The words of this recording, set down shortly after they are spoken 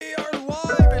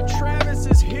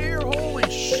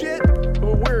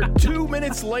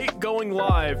minutes late going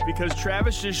live because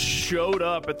Travis just showed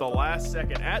up at the last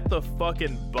second at the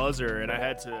fucking buzzer, and I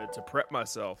had to prep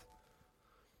myself.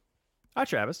 Hi,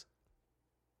 Travis.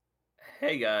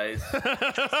 Hey, guys.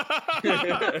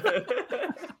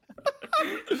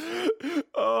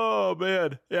 Oh,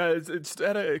 man. Yeah, it's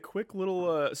had a quick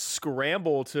little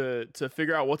scramble to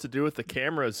figure out what to do with the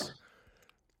cameras.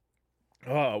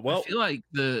 Oh, well. I feel like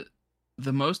the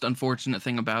most unfortunate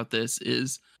thing about this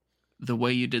is the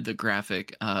way you did the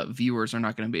graphic. Viewers are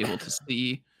not going to be able to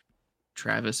see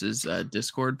Travis's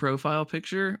Discord profile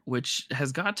picture, which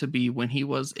has got to be when he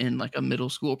was in like a middle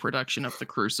school production of The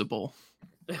Crucible.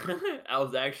 I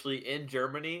was actually in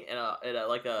Germany and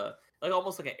like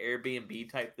almost like an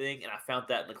Airbnb type thing, and I found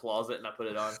that in the closet and I put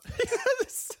it on.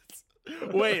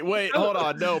 Wait, hold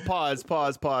on. No, pause.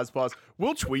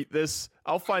 We'll tweet this.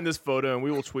 I'll find this photo and we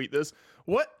will tweet this.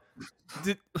 What?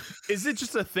 Is it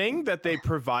just a thing that they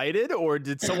provided, or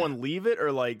did someone leave it, or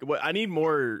like what? I need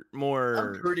more.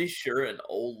 I'm pretty sure an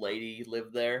old lady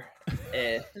lived there.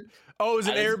 And oh, it was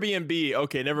an Airbnb.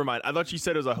 Okay, never mind. I thought you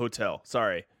said it was a hotel.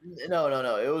 Sorry. No.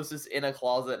 It was just in a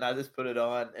closet, and I just put it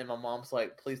on. And my mom's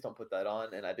like, "Please don't put that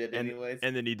on," and I did anyways.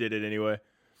 And then you did it anyway.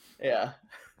 Yeah.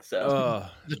 So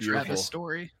the Travis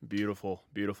story. Beautiful.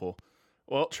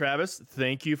 Well, Travis,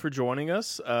 thank you for joining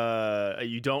us.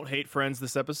 You don't hate Friends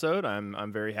this episode.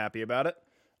 I'm very happy about it.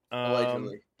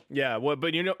 Allegedly. Yeah.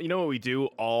 But you know what we do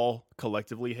all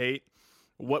collectively hate?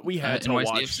 What we had to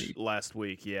watch last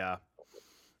week. Yeah.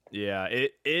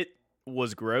 It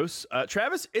was gross.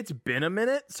 Travis, it's been a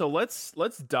minute, so let's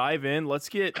dive in. Let's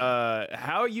get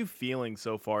how are you feeling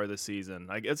so far this season?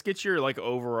 Like, let's get your like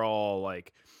overall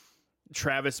like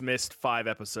Travis missed 5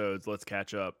 episodes. Let's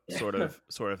catch up, sort of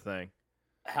thing.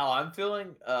 How I'm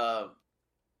feeling, I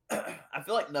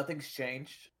feel like nothing's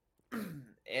changed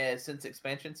since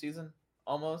expansion season.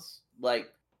 Almost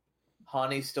like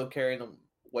Hani's still carrying the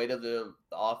weight of the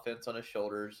offense on his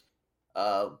shoulders.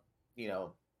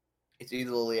 It's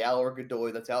either Liao or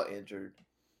Godoy that's out injured.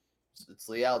 It's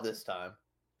Liao this time.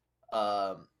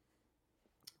 The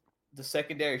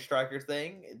secondary striker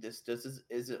thing, it just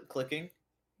isn't clicking.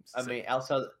 I mean,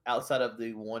 outside of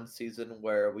the one season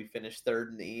where we finished 3rd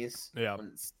in the East,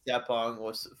 when Stepong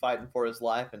was fighting for his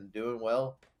life and doing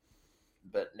well,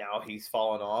 but now he's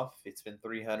fallen off. It's been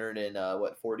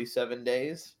 347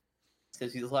 days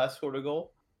since he's last scored a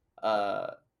goal.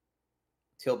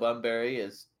 Till Bunbury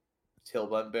is Till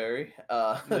Bunbury.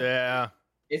 Yeah,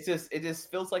 it just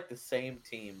feels like the same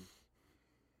team.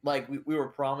 Like we were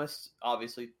promised,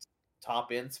 obviously,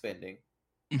 top end spending.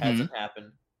 Hasn't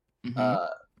happened. Mm-hmm.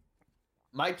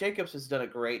 Mike Jacobs has done a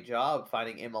great job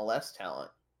finding MLS talent.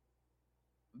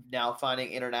 Now finding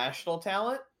international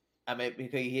talent. I mean,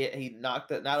 because he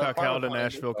knocked it out of the park. Falcao to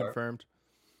Nashville confirmed.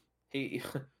 He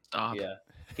knocked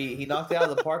it out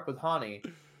of the park with Hani.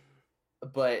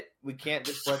 But we can't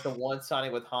just let the one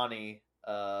signing with Hani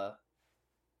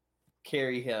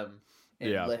carry him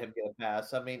and let him get a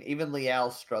pass. I mean, even Liao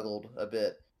struggled a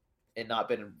bit and not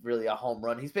been really a home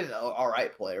run. He's been an all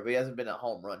right player, but he hasn't been a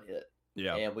home run hit.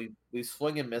 Yeah, and we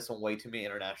swing and miss on way too many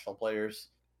international players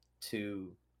to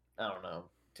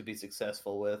be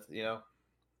successful with.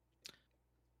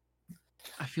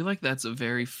 I feel like that's a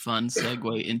very fun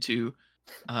segue into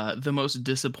the most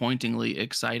disappointingly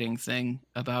exciting thing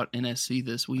about NSC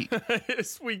this week.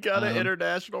 We got an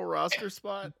international roster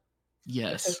spot.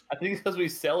 Yes, I think it's because we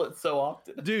sell it so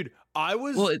often, dude.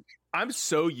 I'm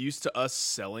so used to us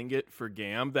selling it for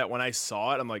GAM that when I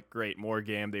saw it, I'm like, great, more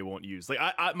GAM they won't use. Like,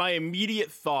 my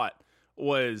immediate thought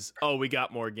was, oh, we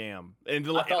got more GAM. And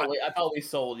I thought we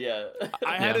sold, yeah.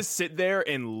 I had to sit there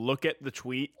and look at the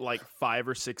tweet like 5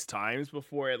 or 6 times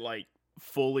before it like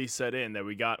fully set in that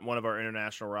we got one of our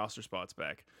international roster spots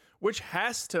back, which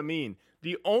has to mean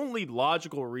the only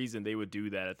logical reason they would do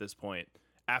that at this point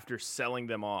after selling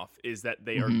them off is that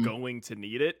they are going to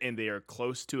need it and they are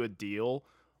close to a deal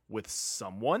with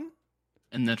someone,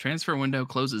 and the transfer window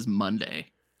closes Monday.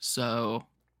 So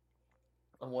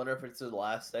I wonder if it's the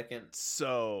last second.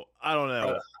 So I don't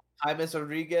know. James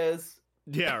Rodriguez.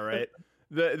 Yeah, right.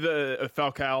 The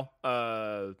Falcao.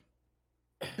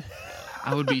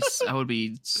 I would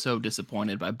be so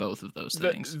disappointed by both of those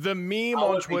things. The meme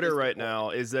on Twitter right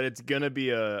now is that it's gonna be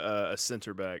a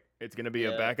center back. It's gonna be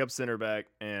a backup center back,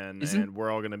 and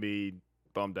we're all gonna be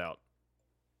bummed out.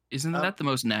 Isn't that the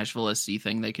most Nashville SC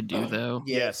thing they could do, though?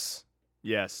 Yes.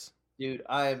 Dude,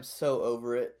 I am so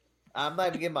over it. I'm not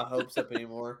even getting my hopes up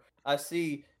anymore. I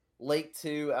see Lake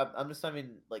 2. I'm just not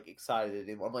even like excited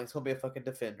anymore. I'm like, it's gonna be a fucking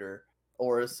defender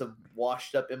or some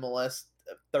washed up MLS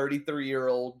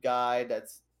 33-year-old guy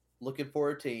that's looking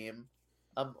for a team.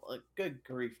 I'm like, good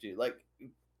grief, dude. Like,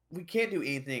 we can't do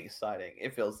anything exciting.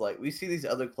 It feels like we see these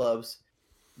other clubs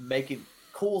making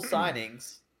cool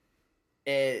signings,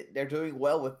 and they're doing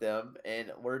well with them,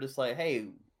 and we're just like, hey,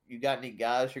 you got any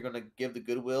guys you're gonna give the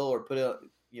goodwill or put a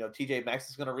TJ Maxx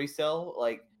is gonna resell?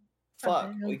 Like,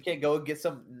 fuck, we can't go and get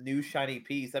some new shiny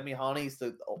piece. I mean, Hani's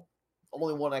the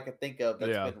only one I can think of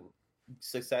that's been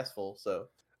successful. So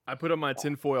I put on my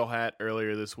tinfoil hat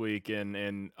earlier this week,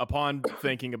 and upon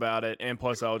thinking about it, and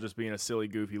plus I was just being a silly,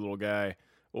 goofy little guy,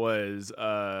 was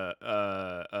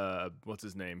what's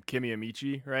his name? Kimi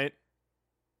Amici, right?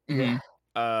 Yeah.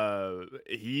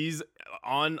 He's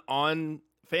on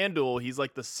FanDuel. He's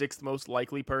like the 6th most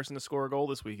likely person to score a goal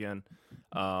this weekend.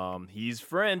 He's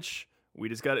French. We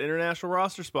just got an international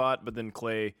roster spot, but then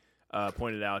Clay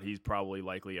pointed out he's probably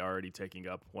likely already taking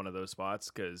up one of those spots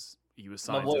because he was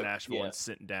signed to Nashville and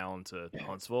sent down to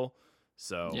Huntsville.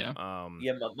 So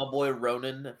my boy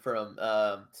Ronan from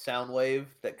Soundwave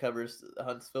that covers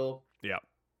Huntsville. Yeah,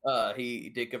 he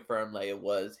did confirm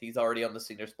that he's already on the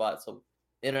senior spot, so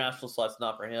international slot's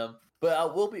not for him. But I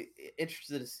will be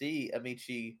interested to see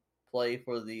Amici play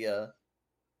for the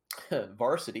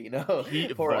varsity.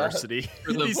 Varsity.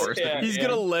 He's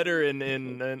gonna letter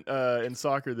in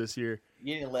soccer this year.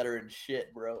 You didn't letter in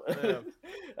shit, bro. Yeah.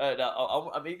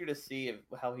 No, I'm eager to see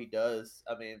how he does.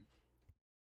 I mean,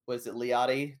 was it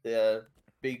Liotti, the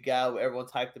big guy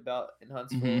everyone's hyped about in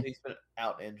Huntsville? Mm-hmm. He's been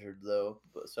out injured though,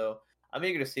 so I'm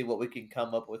eager to see what we can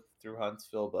come up with through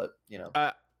Huntsville. But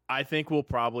I think we'll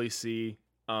probably see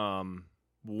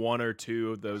one or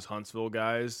two of those Huntsville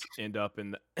guys end up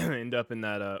in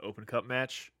that Open Cup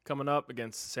match coming up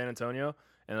against San Antonio,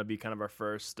 and it'll be kind of our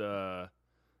first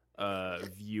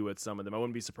view at some of them. I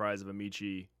wouldn't be surprised if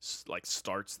Amici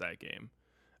starts that game.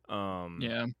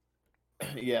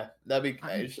 Yeah, that'd be.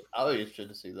 I'll be interested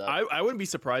to see that. I wouldn't be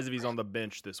surprised if he's on the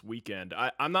bench this weekend.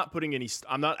 I'm not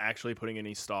actually putting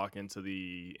any stock into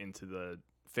the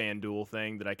FanDuel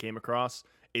thing that I came across.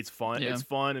 It's fun. Yeah. It's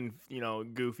fun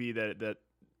and goofy that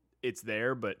it's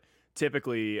there, but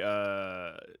typically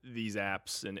these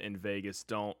apps in Vegas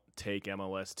don't take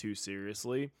MLS too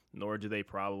seriously, nor do they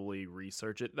probably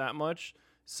research it that much.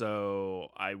 So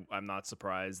I'm not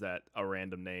surprised that a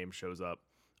random name shows up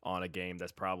on a game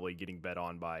that's probably getting bet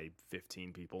on by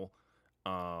 15 people.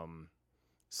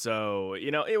 So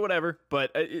whatever,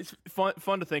 but it's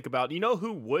fun to think about. You know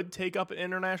who would take up an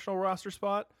international roster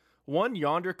spot? One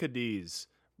Yonder Cadiz.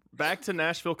 Back to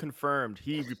Nashville confirmed.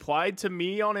 He replied to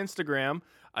me on Instagram.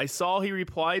 I saw he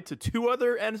replied to 2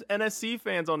 other NSC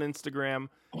fans on Instagram.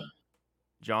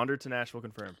 Yonder to Nashville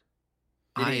confirmed.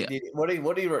 What are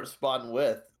you responding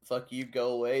with? Fuck you,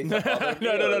 go away. No.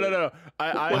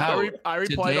 I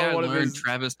replied Today on one of his.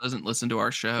 Travis doesn't listen to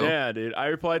our show. Yeah, dude. I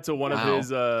replied to one of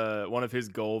his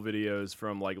goal videos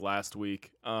from last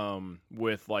week.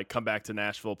 With come back to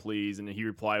Nashville, please, and he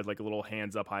replied with a little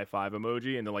hands up high five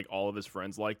emoji, and then all of his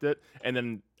friends liked it. And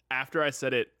then after I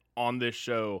said it on this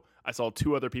show, I saw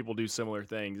 2 other people do similar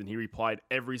things, and he replied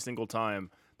every single time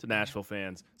to Nashville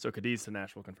fans. So Cadiz to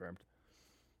Nashville confirmed.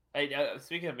 Hey,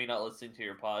 speaking of me not listening to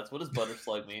your pods, what does butter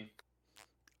slug mean?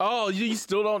 Oh, you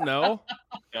still don't know?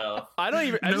 No. I don't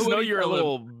even. I just know you're a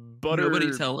little butter.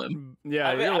 Nobody tell him.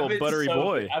 Yeah, you're a little buttery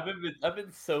boy. I've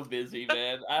been so busy,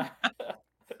 man.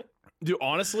 Dude,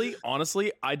 honestly,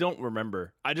 I don't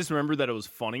remember. I just remember that it was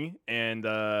funny, and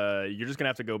you're just gonna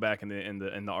have to go back in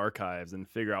the archives and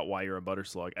figure out why you're a butter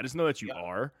slug. I just know that you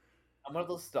are. I'm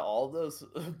gonna listen to all those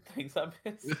things I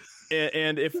missed.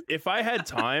 And if I had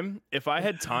time,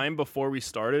 before we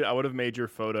started, I would have made your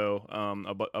photo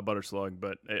a butter slug,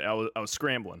 but I was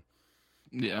scrambling.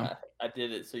 Yeah, I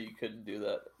did it so you couldn't do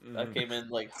that. I came in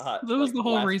hot. That was the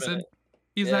whole reason. Minute.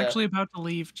 He's actually about to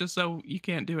leave, just so you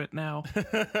can't do it now.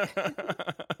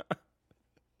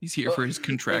 He's here for his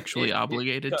contractually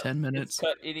obligated 10 minutes.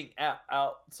 Cut eating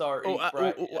out. Sorry.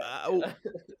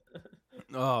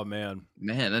 Oh man,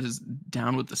 that is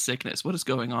down with the sickness. What is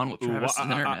going on with Travis'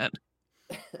 internet?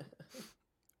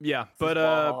 Yeah, but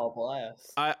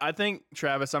I think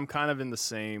Travis, I'm kind of in the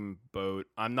same boat.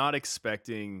 I'm not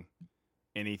expecting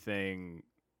anything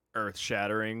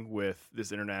earth-shattering with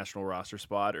this international roster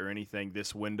spot or anything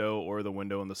this window or the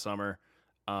window in the summer.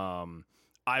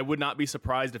 I would not be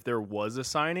surprised if there was a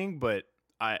signing, but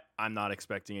I'm not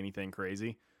expecting anything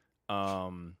crazy.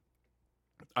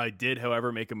 I did,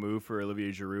 however, make a move for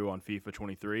Olivier Giroud on FIFA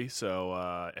 23.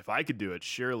 So if I could do it,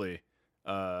 surely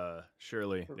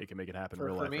they can make it happen in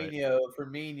real life.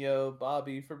 Firmino,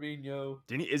 Bobby Firmino.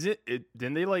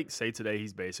 Didn't they say today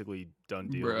he's basically done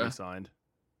deal, signed?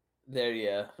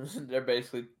 They're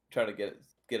basically trying to get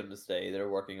him to stay. They're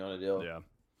working on a deal. Yeah.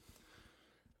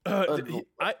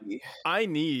 I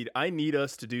need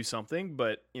us to do something,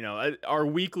 but our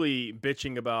weekly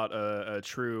bitching about a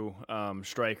true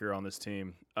striker on this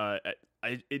team,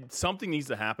 something needs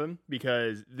to happen,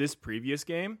 because this previous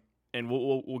game, and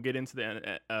we'll get into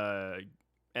the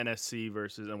NSC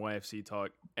versus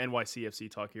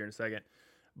NYCFC talk here in a second,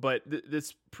 but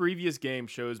this previous game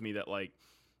shows me that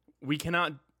we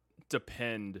cannot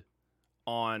depend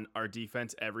on our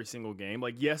defense every single game.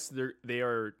 Yes, they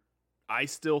are. I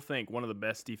still think one of the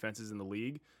best defenses in the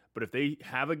league, but if they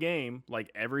have a game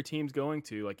every team's going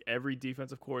to, every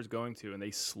defensive core is going to, and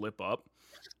they slip up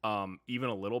even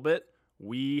a little bit,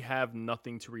 we have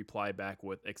nothing to reply back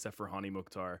with except for Hani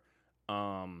Mukhtar,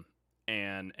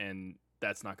 and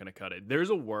that's not going to cut it. There's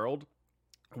a world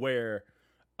where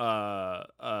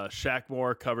Shaq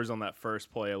Moore covers on that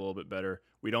first play a little bit better.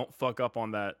 We don't fuck up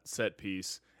on that set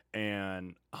piece,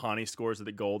 and Hani scores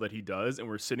the goal that he does, and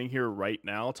we're sitting here right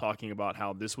now talking about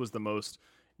how this was the most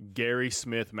Gary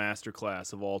Smith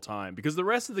masterclass of all time, because the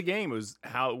rest of the game was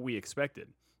how we expected,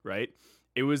 right?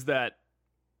 It was that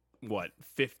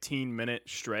 15-minute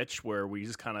stretch where we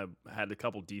just kind of had a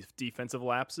couple defensive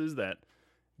lapses that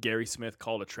Gary Smith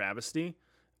called a travesty,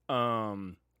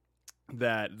 that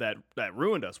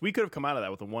ruined us. We could have come out of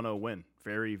that with a 1-0 win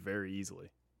very, very easily.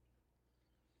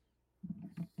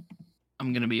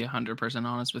 I'm going to be 100%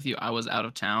 honest with you. I was out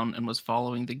of town and was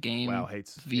following the game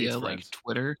via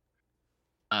Twitter.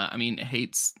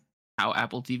 Hates how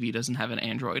Apple TV doesn't have an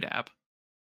Android app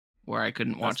where I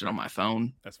couldn't watch it on my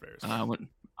phone. That's fair. I went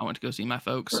to go see my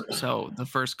folks. So the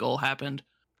first goal happened,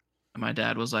 and my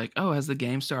dad was like, "Oh, has the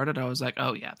game started?" I was like,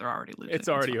 "Oh yeah, they're already losing. It's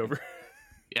already over."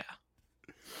 Yeah.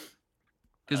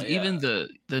 Because even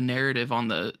the narrative on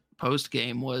the post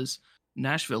game was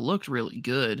Nashville looked really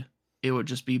good. It would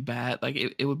just be bad.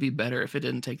 It would be better if it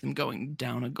didn't take them going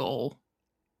down a goal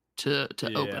to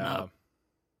open up.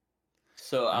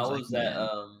 So I was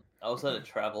at a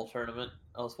travel tournament.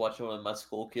 I was watching one of my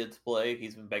school kids play.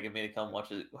 He's been begging me to come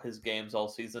watch his games all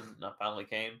season, and I finally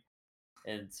came.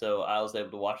 And so I was able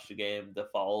to watch the game the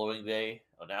following day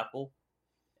on Apple,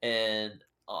 and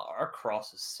our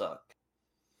crosses suck.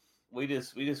 We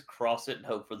just cross it and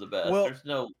hope for the best. Well, there's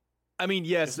no.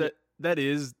 Yes, that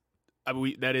is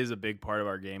a big part of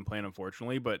our game plan,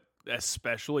 unfortunately, but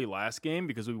especially last game,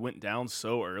 because we went down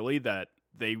so early that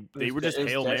they were just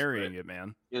Hail Marying it,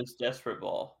 man. It was desperate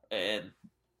ball. And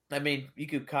you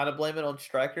could kind of blame it on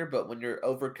striker, but when you're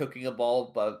overcooking a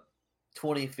ball by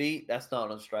 20 feet, that's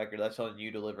not on striker. That's on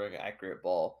you delivering an accurate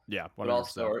ball. Yeah, 100%. But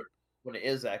also, when it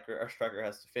is accurate, our striker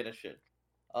has to finish it.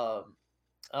 I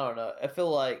don't know. I feel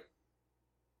like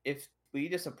if we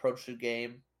just approach the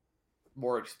game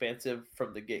more expansive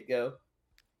from the get-go,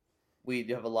 we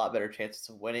have a lot better chances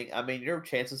of winning. Your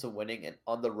chances of winning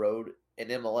on the road in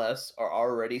MLS are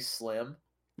already slim,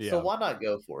 so why not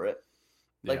go for it?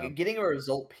 Getting a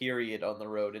result period on the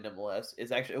road in MLS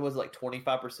is actually, it was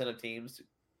 25% of teams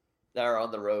that are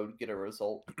on the road get a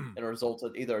result, and a result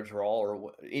of either a draw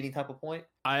or any type of point.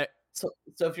 So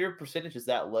if your percentage is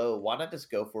that low, why not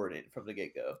just go for it from the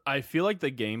get-go? I feel like the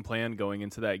game plan going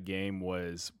into that game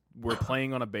was, we're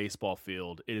playing on a baseball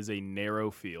field. It is a narrow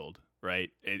field, right?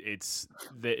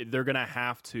 They're going to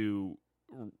have to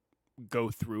go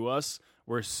through us.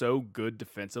 We're so good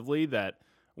defensively that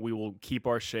we will keep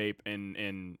our shape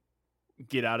and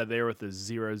get out of there with a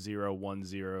 0-0,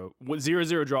 1-0,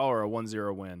 0-0 draw or a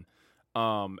 1-0 win.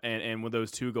 And when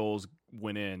those two goals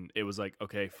went in, it was like,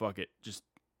 okay, fuck it. Just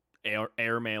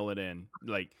airmail it in,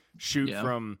 shoot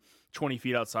from 20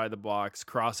 feet outside the box,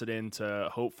 cross it into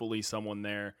hopefully someone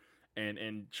there,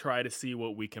 and try to see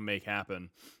what we can make happen.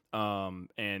 And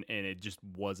it just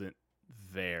wasn't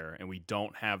there, and we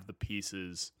don't have the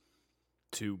pieces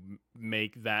to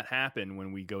make that happen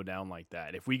when we go down like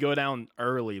that. If we go down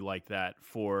early like that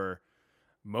for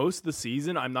most of the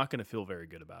season, I'm not going to feel very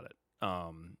good about it.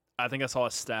 I think I saw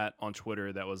a stat on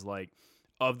Twitter that was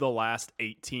of the last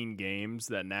 18 games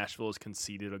that Nashville has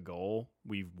conceded a goal,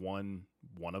 we've won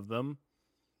one of them.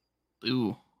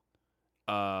 Ooh.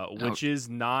 Which is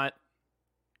not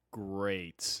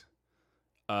great.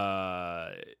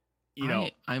 I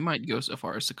might go so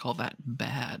far as to call that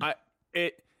bad.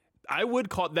 I would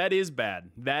call that is bad.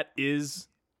 That is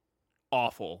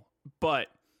awful. But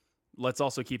let's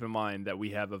also keep in mind that we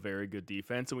have a very good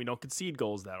defense and we don't concede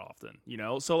goals that often,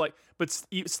 So but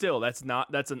still, that's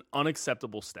an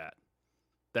unacceptable stat.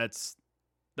 That's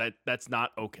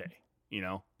not okay, You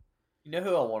know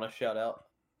who I want to shout out?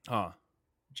 Huh?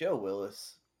 Joe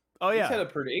Willis. Oh yeah,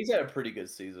 he's had a pretty good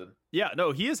season. Yeah,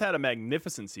 no, he has had a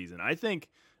magnificent season. I think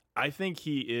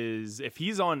he is. If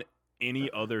he's on any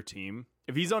other team,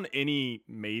 if he's on any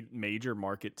major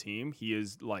market team, he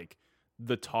is like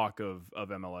the talk of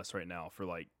MLS right now for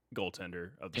like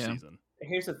goaltender of the season.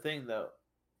 Here's the thing, though.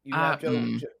 You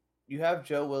have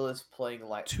Joe Willis playing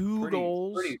like 2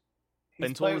 goals.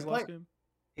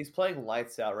 He's playing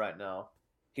lights out right now.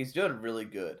 He's doing really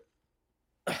good.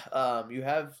 You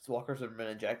have Walker Zimmerman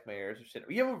and Jack Mayers.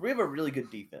 We have a really good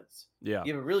defense. Yeah.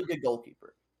 You have a really good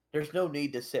goalkeeper. There's no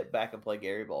need to sit back and play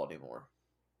Gary ball anymore.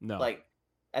 No. Like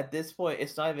at this point,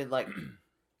 it's not even like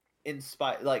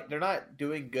they're not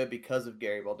doing good because of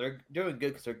Gary ball. They're doing good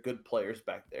because they're good players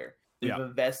back there. We've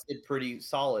invested pretty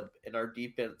solid in our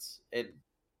defense and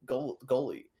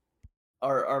goalie.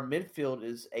 Our midfield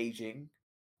is aging.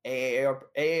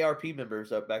 AARP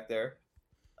members up back there.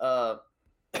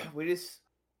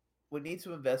 We need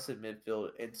to invest in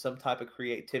midfield and some type of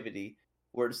creativity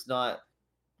where it's not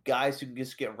guys who can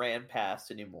just get ran past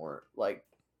anymore. Like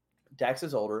Dax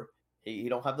is older. He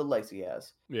don't have the legs he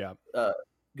has. Yeah.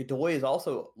 Godoy is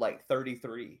also like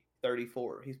 33,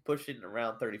 34. He's pushing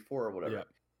around 34 or whatever. Yeah.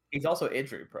 He's also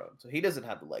injury prone, so he doesn't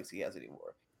have the legs he has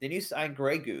anymore. Then you sign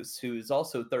Grey Goose, who's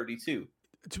also 32.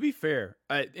 To be fair,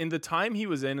 in the time he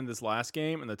was in this last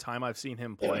game and the time I've seen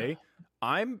him play,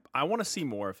 I want to see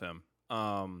more of him.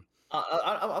 I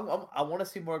want to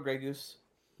see more Grey Goose,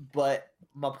 but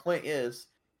my point is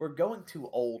we're going too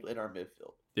old in our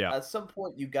midfield. Yeah. At some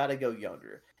point, you got to go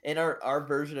younger. And our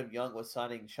version of young was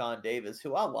signing Sean Davis,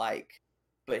 who I like,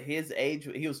 but his age,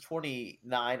 he was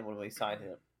 29 when we signed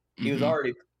him. He was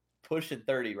already pushing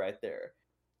 30 right there.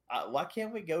 Why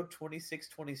can't we go 26,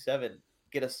 27,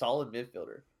 get a solid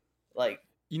midfielder? Like,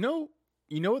 you know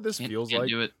what this feels like?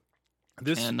 Do it.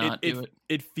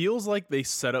 It feels like they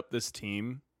set up this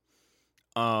team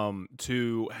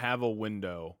to have a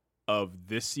window of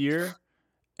this year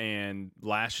and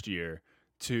last year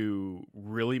to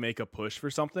really make a push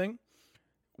for something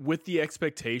with the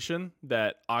expectation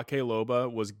that Ake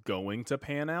Loba was going to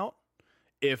pan out.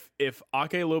 If Ake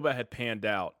Loba had panned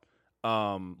out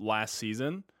last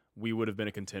season, we would have been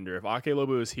a contender. If Ake Loba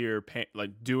was here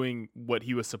doing what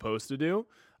he was supposed to do,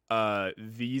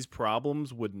 these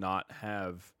problems would not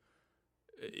have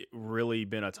really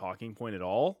been a talking point at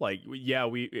all. Like, yeah,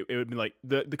 it would be like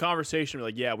the conversation would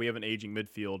be like, yeah, we have an aging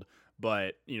midfield,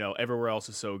 but everywhere else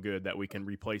is so good that we can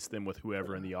replace them with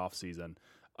whoever in the off season.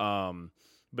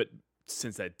 But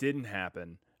since that didn't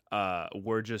happen,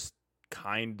 we're just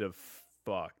kind of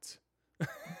fucked.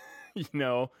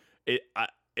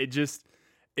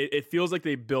 It feels like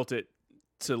they built it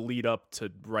to lead up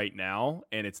to right now,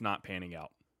 and it's not panning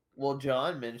out. Well,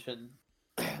 John mentioned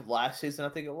last season, I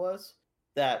think it was,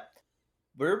 that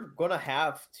we're going to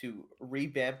have to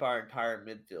revamp our entire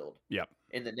midfield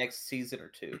in the next season or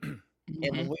two.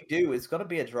 And when we do, it's going to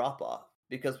be a drop-off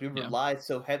because we relied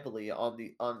so heavily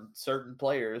on certain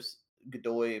players,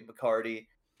 Godoy, McCarty,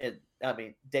 and, I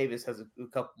mean, Davis has a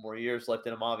couple more years left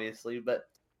in him, obviously, but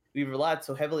we relied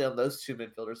so heavily on those two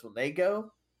midfielders. When they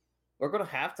go, we're going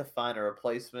to have to find a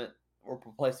replacement or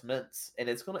replacements, and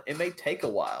it may take a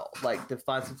while, like, to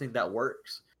find something that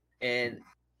works. And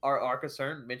our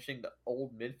concern, mentioning the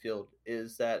old midfield,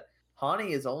 is that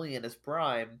Hani is only in his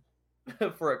prime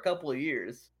for a couple of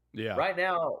years. Yeah. Right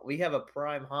now, we have a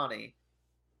prime Hani.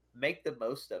 Make the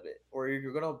most of it, or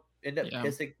you're going to end up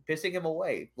pissing him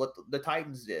away. What the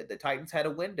Titans did. The Titans had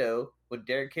a window when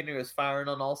Derrick Henry was firing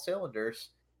on all cylinders,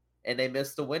 and they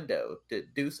missed the window to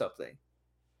do something.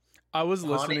 I was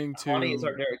listening to Hani is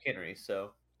our Derrick Henry,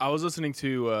 so I was listening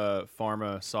to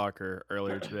Pharma Soccer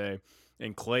earlier today,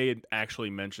 and Clay had actually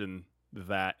mentioned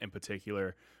that in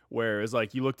particular, where it's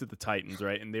like you looked at the Titans,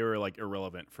 right, and they were like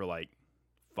irrelevant for like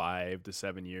 5 to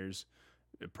 7 years,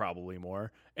 probably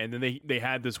more, and then they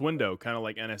had this window, kind of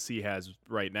like NSC has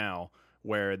right now,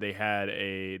 where they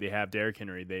have Derrick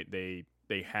Henry, they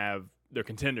have they're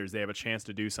contenders, they have a chance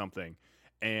to do something,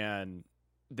 and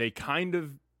they kind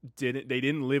of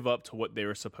didn't live up to what they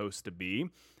were supposed to be,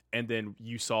 and then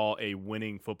you saw a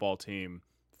winning football team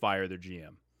fire their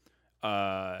GM.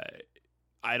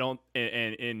 I don't,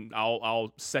 and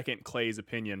I'll second Clay's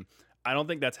opinion. I don't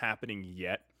think that's happening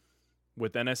yet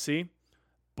with NSC,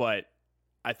 but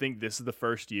I think this is the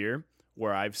first year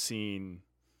where I've seen,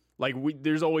 like,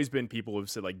 there's always been people who've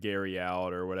said like Gary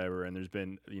out or whatever, and there's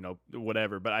been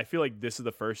whatever, but I feel like this is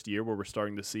the first year where we're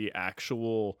starting to see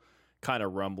actual kind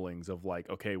of rumblings of like,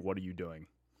 okay, what are you doing?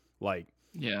 Like,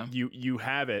 yeah, you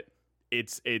have it.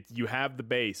 It's you have the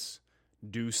base.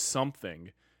 Do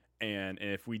something, and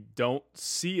if we don't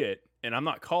see it, and I'm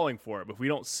not calling for it, but if we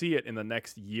don't see it in the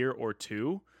next year or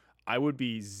two, I would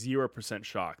be 0%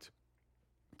 shocked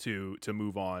to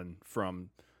move on from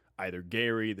either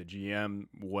Gary, the GM,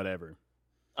 whatever.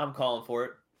 I'm calling for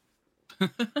it.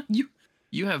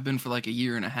 You have been for like a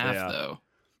year and a half though.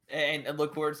 And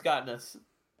look where it's gotten us.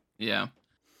 Yeah.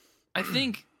 I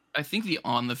think the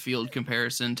on the field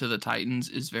comparison to the Titans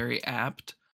is very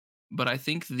apt, but I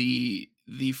think the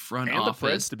front and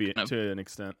office the Preds to an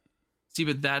extent. See,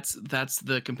 but that's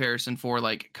the comparison for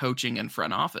like coaching and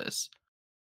front office,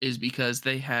 is because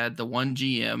they had the one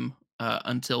GM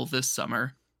until this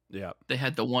summer. Yeah. They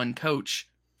had the one coach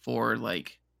for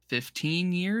like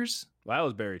 15 years. Well, that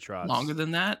was Barry Trotz. Longer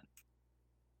than that.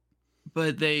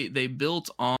 But they built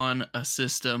on a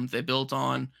system. They built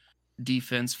on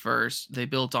defense first. They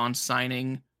built on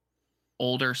signing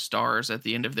older stars at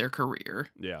the end of their career.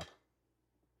 Yeah.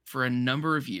 For a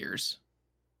number of years.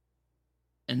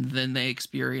 And then they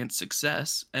experienced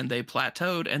success and they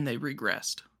plateaued and they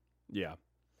regressed. Yeah.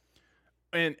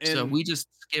 And so we just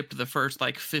skipped the first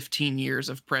like 15 years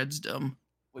of Predsdom.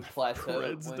 We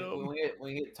plateaued. When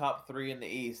we get top 3 in the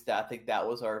East, I think that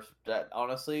was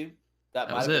honestly, that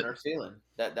might have been our ceiling.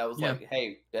 That was like,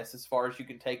 hey, that's as far as you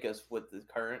can take us with the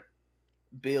current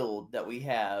build that we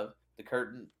have, the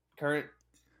current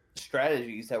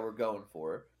strategies that we're going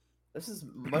for. This is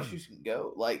much as you can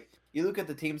go. Like, you look at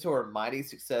the teams who are mighty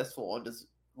successful on just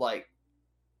like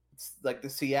the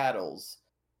Seattles,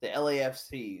 the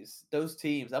LAFCs, those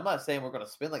teams. I'm not saying we're going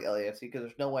to spin like LAFC because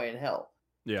there's no way in hell.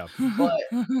 Yeah. But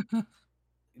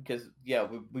because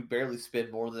we barely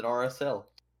spend more than RSL.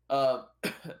 But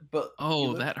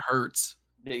that hurts.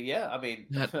 Yeah, I mean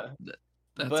that's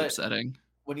upsetting.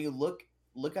 When you look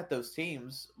at those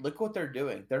teams, look what they're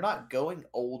doing. They're not going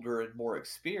older and more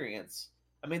experienced.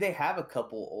 I mean, they have a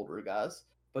couple older guys,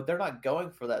 but they're not going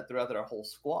for that throughout their whole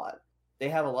squad. They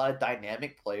have a lot of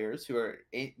dynamic players who are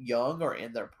young or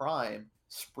in their prime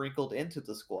sprinkled into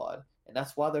the squad, and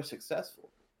that's why they're successful.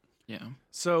 Yeah.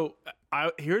 So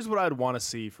here's what I'd want to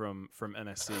see from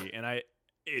NSC, and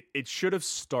it should have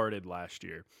started last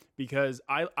year because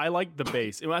I like the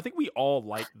base. And I think we all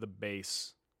like the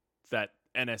base that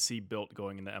NSC built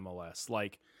going into MLS.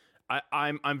 Like,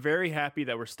 I'm very happy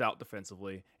that we're stout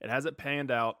defensively. It hasn't panned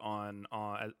out on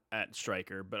at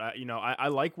striker, but I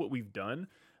like what we've done.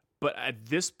 But at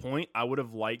this point, I would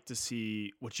have liked to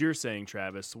see what you're saying,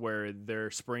 Travis, where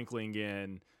they're sprinkling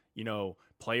in,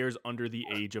 players under the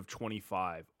age of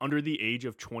 25, under the age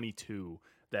of 22,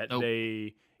 that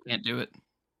they can't do it.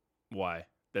 Why?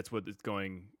 That's what's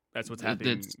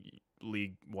happening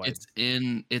league wide.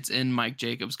 It's in Mike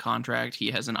Jacobs' contract.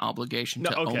 He has an obligation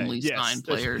to only sign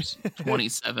players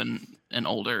 27 and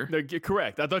older. No,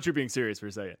 correct. I thought you were being serious for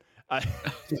a second. I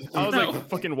was like,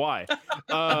 fucking why?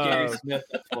 Gary Smith,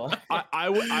 that's why. I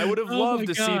would have loved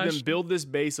to see them build this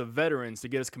base of veterans to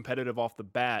get us competitive off the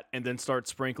bat, and then start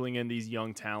sprinkling in these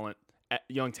young talents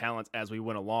as we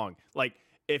went along. Like,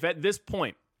 if at this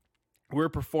point we're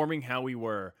performing how we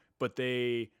were, but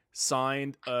they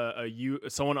signed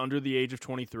someone under the age of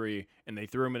 23 and they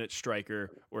threw him in at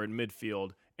striker or in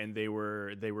midfield, and they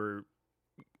were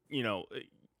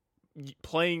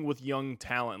playing with young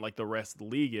talent like the rest of the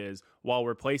league is, while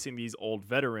replacing these old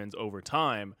veterans over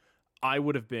time, I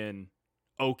would have been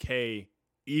okay,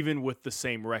 even with the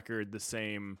same record, the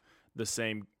same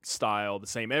style, the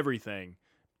same everything.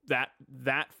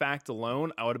 That fact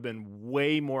alone, I would have been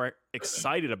way more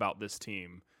excited about this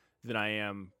team than I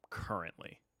am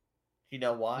currently. You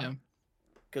know why?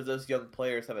 Because those young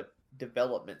players have a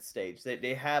development stage.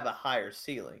 They have a higher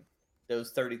ceiling.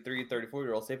 Those 33,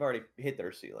 34-year-olds, they've already hit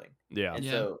their ceiling. Yeah. And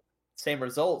so, same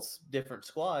results, different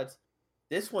squads.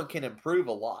 This one can improve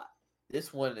a lot.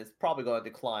 This one is probably going to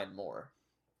decline more.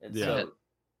 And so,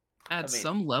 at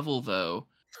some level, though,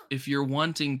 if you're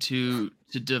wanting to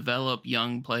develop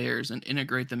young players and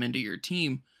integrate them into your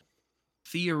team,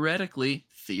 theoretically,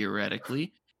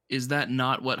 is that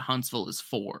not what Huntsville is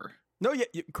for? No, yeah,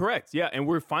 correct. Yeah, and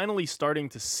we're finally starting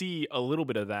to see a little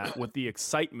bit of that with the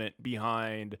excitement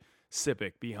behind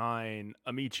Sipic, behind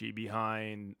Amici,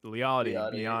 behind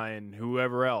Liotti, behind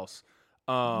whoever else.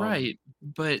 Right,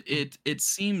 but it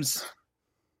seems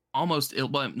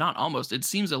it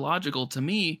seems illogical to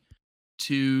me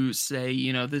to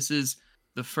say, this is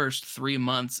the first 3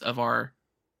 months of our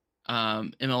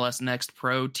MLS Next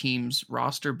Pro team's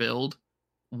roster build.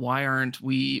 Why aren't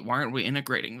we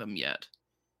integrating them yet?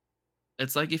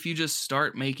 It's like if you just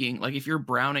start making, like if you're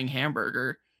browning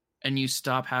hamburger and you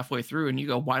stop halfway through and you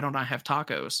go, why don't I have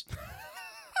tacos?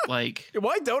 Like,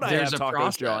 why don't I have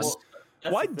tacos, John? Well,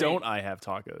 why don't I have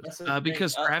tacos?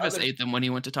 Because Travis ate them when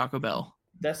he went to Taco Bell.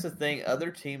 That's the thing.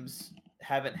 Other teams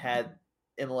haven't had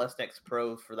MLS Next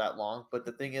Pro for that long, but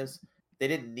the thing is, they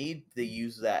didn't need to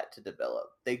use that to develop.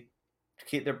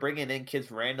 They're bringing in kids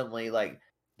randomly, like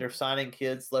they're signing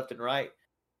kids left and right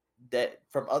that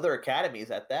from other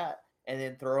academies at that. and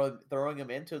then throwing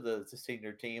him into the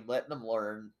senior team, letting them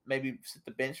learn, maybe sit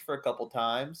the bench for a couple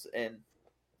times and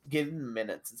giving him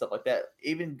minutes and stuff like that.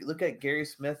 Even look at Gary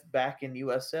Smith back in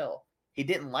USL. He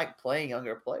didn't like playing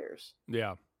younger players.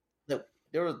 Yeah. There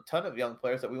were a ton of young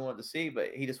players that we wanted to see,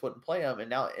 but he just wouldn't play them. And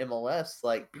now at MLS,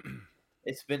 like,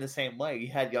 it's been the same way. He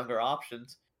had younger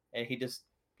options, and he goes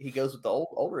with the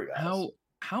older guys.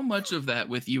 How much of that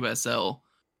with USL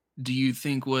do you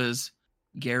think was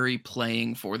Gary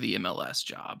playing for the MLS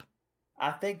job?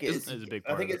 I think it's a big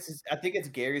part. I think it's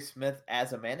Gary Smith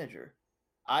as a manager.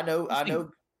 I know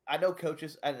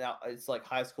coaches, and it's like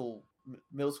high school,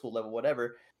 middle school level,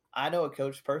 whatever. I know a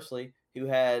coach personally who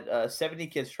had 70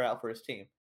 kids try out for his team.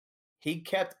 He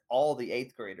kept all the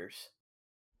 8th graders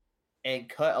and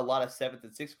cut a lot of 7th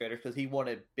and 6th graders because he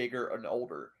wanted bigger and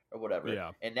older or whatever.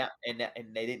 Yeah. And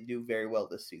they didn't do very well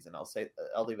this season.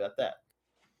 I'll leave it at that.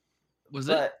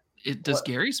 Does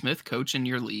Gary Smith coach in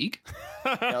your league?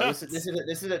 No, this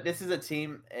is a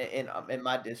team in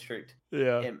my district.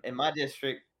 Yeah. In my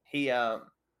district,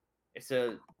 it's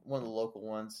one of the local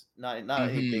ones, not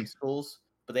any big schools,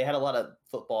 but they had a lot of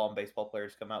football and baseball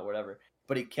players come out, whatever.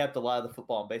 But he kept a lot of the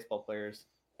football and baseball players,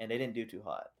 and they didn't do too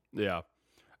hot. Yeah.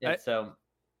 And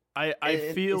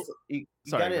I feel you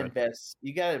gotta invest.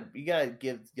 You gotta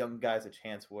give young guys a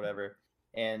chance, or whatever.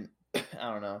 And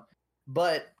I don't know,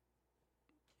 but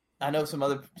I know some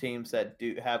other teams that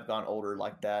have gone older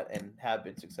like that and have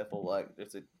been successful. Like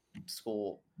there's a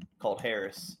school called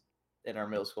Harris in our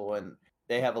middle school, and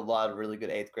they have a lot of really good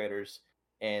 8th graders,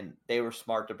 and they were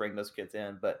smart to bring those kids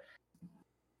in. But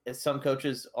some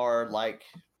coaches are like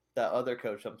the other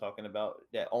coach I'm talking about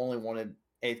that only wanted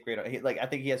 8th grader. I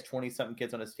think he has 20-something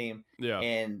kids on his team,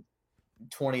 and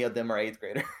 20 of them are 8th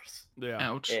graders. Yeah.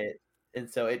 Ouch. And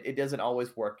so it doesn't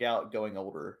always work out going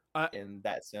older in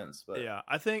that sense. But yeah,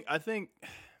 I think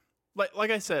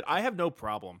like I said, I have no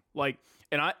problem. Like,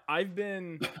 and I've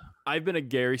been a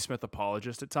Gary Smith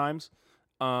apologist at times,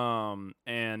 and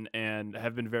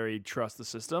have been very trust the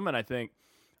system. And I think,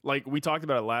 like we talked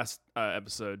about it last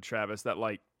episode, Travis, that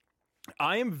like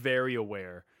I am very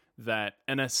aware that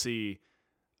NSC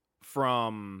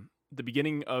from the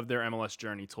beginning of their MLS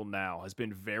journey till now has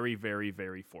been very, very,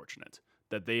 very fortunate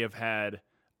that they have had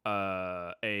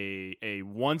a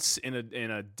once in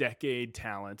a decade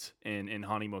talent in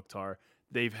Hani Mukhtar.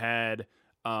 They've had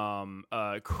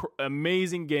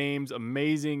amazing games,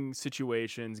 amazing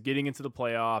situations, getting into the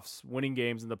playoffs, winning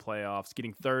games in the playoffs,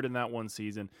 getting third in that one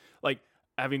season, like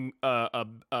having a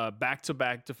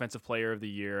back-to-back defensive player of the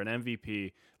year, an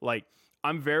MVP. Like,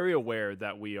 I'm very aware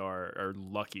that we are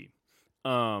lucky,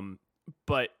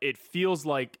 but it feels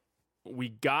like we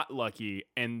got lucky,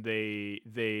 and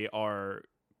they are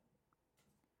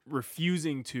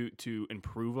refusing to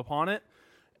improve upon it,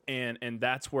 and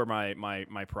that's where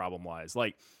my problem lies.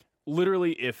 Like,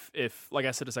 literally, if like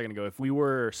I said a second ago, if we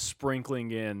were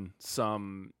sprinkling in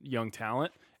some young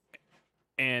talent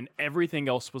and everything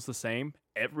else was the same,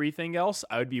 everything else,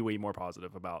 I would be way more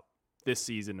positive about this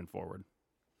season and forward.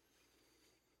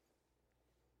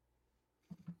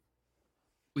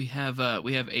 We have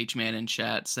H-Man in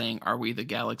chat saying, "Are we the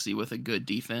Galaxy with a good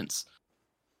defense?"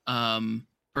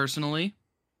 Personally,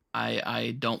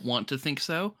 I don't want to think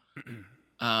so.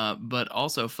 But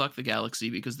also fuck the Galaxy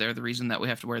because they're the reason that we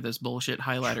have to wear this bullshit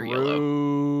highlighter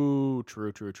yellow.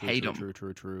 True. Hate them.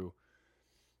 True.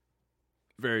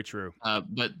 Very true.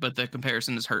 But the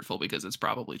comparison is hurtful because it's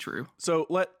probably true. So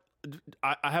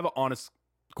I have an honest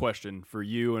question for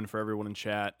you and for everyone in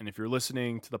chat, and if you're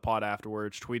listening to the pod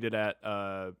afterwards, tweet it at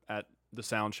the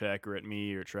sound check or at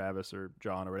me or Travis or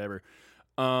John or whatever.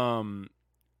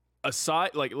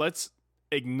 Aside, like, let's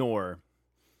ignore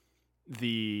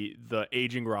the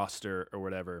aging roster or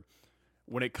whatever.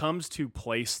 When it comes to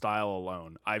play style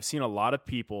alone, I've seen a lot of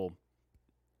people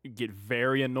get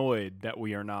very annoyed that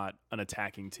we are not an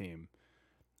attacking team.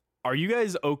 Are you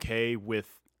guys okay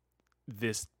with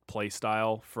this play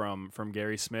style from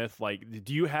Gary Smith? Like,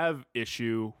 do you have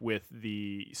issue with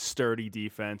the sturdy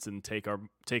defense and take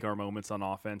our moments on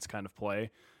offense kind of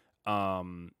play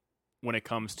when it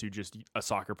comes to just a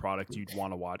soccer product you'd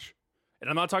want to watch? And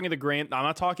I'm not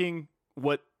talking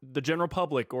what the general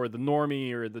public or the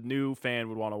normie or the new fan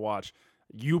would want to watch.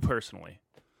 You personally.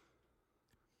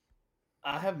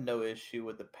 I have no issue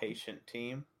with the patient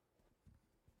team,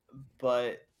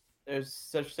 but there's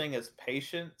such thing as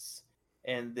patience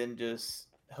and then just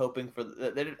hoping for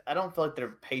I don't feel like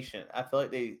they're patient. I feel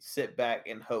like they sit back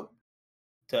and hope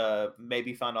to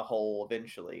maybe find a hole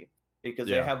eventually because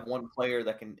they have one player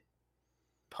that can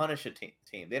punish a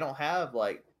team. They don't have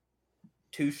like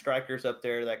two strikers up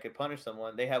there that could punish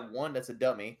someone. They have one that's a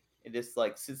dummy and just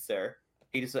like sits there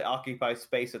He just occupies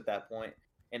space at that point,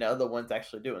 and the other one's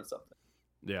actually doing something.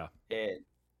 Yeah. And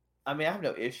I mean, I have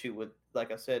no issue with,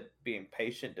 like I said, being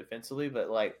patient defensively, but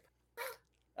like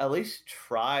at least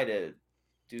try to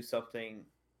do something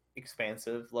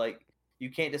expansive. Like you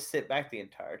can't just sit back the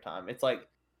entire time. It's like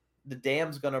the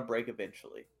dam's gonna break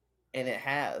eventually, and it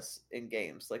has in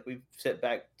games. Like we've sit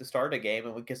back to start a game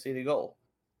and we concede a goal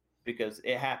because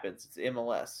it happens. It's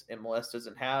MLS. MLS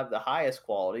doesn't have the highest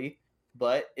quality,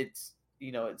 but it's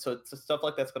so it's stuff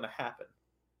like that's gonna happen.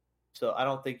 So I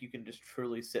don't think you can just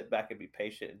truly sit back and be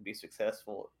patient and be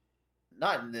successful.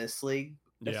 Not in this league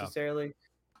necessarily.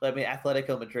 Yeah. I mean,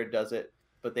 Atletico Madrid does it,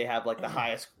 but they have like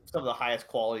some of the highest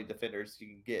quality defenders you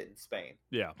can get in Spain.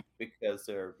 Yeah, because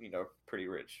they're pretty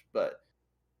rich. But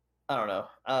I don't know.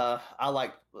 I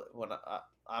like when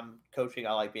I'm coaching.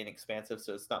 I like being expansive,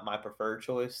 so it's not my preferred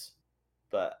choice.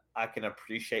 But I can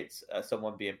appreciate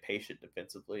someone being patient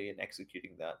defensively and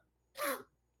executing that.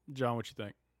 John, what you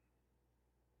think?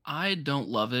 I don't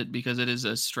love it because it is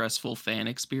a stressful fan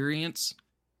experience.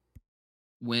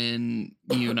 When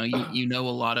you know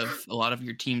a lot of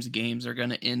your team's games are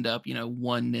going to end up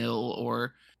 1-0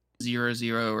 or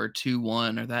 0-0 or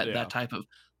 2-1 or that type of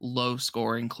low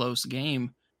scoring close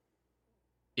game.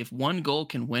 If one goal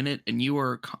can win it and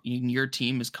your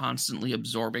team is constantly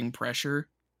absorbing pressure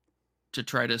to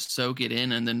try to soak it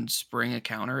in and then spring a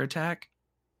counterattack,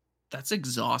 that's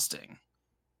exhausting.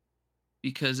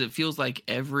 Because it feels like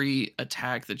every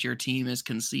attack that your team is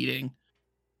conceding,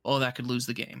 that could lose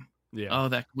the game. Yeah.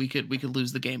 That we could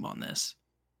lose the game on this.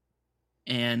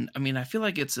 And I mean, I feel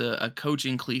like it's a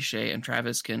coaching cliche, and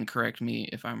Travis can correct me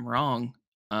if I'm wrong.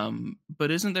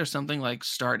 But isn't there something like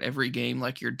start every game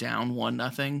like you're down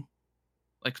 1-0?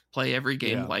 Like play every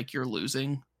game like you're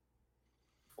losing?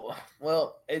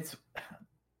 Well, I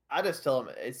just tell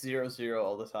them it's 0-0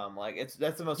 all the time. Like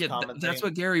that's the most common thing. That's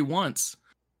what Gary wants.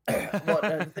 Well,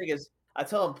 the thing is, I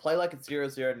tell them play like it's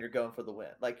 0-0 and you're going for the win.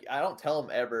 Like I don't tell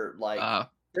them ever like.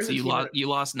 So you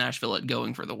lost Nashville at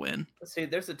going for the win. See,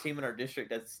 there's a team in our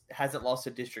district that hasn't lost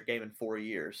a district game in 4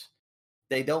 years.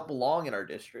 They don't belong in our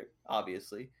district,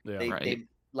 obviously. Yeah,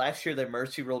 last year they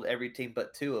mercy rolled every team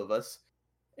but 2 of us,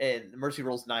 and mercy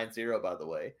rolls 9-0 by the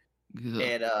way. Ugh.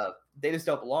 And they just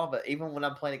don't belong. But even when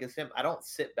I'm playing against them, I don't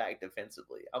sit back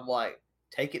defensively. I'm like,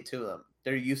 take it to them.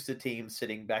 They're used to teams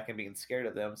sitting back and being scared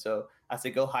of them. So I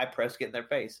say, go high press, get in their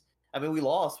face. I mean, we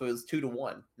lost, but it was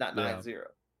 2-1, not 9-0.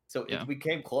 So we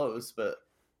came close, but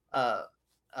I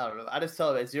don't know. I just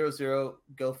tell them at 0-0,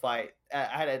 go fight. I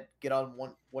had to get on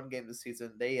one game this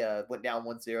season. They went down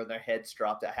 1-0 and their heads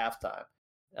dropped at halftime.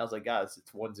 And I was like, guys,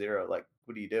 it's 1-0. Like,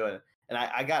 what are you doing? And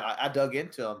I dug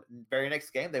into them. The very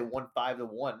next game, they won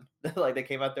 5-1. Like they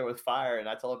came out there with fire, and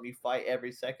I told them, you fight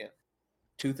every second,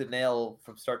 tooth and nail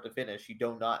from start to finish. You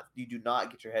do not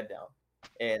get your head down.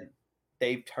 And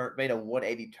they've made a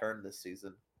 180 turn this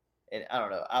season. And I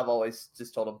don't know. I've always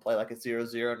just told them play like it's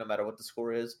 0-0 no matter what the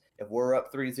score is. If we're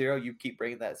up 3-0, you keep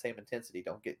bringing that same intensity.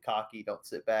 Don't get cocky. Don't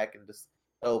sit back and just,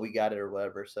 we got it or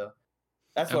whatever. So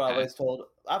that's what I always told.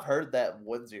 I've heard that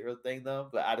 1-0 thing, though,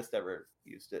 but I just never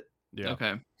used it. Yeah.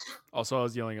 Okay. Also, I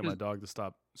was yelling at my dog to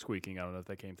stop squeaking. I don't know if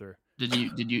that came through.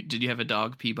 Did you have a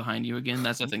dog pee behind you again?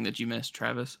 That's the thing that you missed,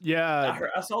 Travis. Yeah.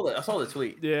 I saw the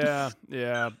tweet. Yeah.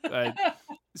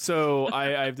 So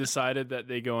I've decided that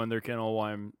they go in their kennel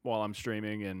while I'm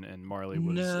streaming, and Marley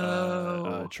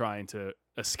was trying to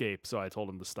escape, so I told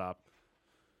him to stop.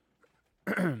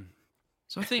 So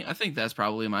I think that's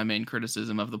probably my main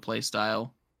criticism of the play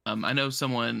style. I know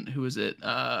someone who is it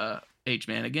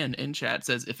H-Man again in chat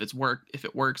says if it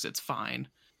works, it's fine,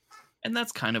 and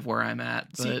that's kind of where I'm at.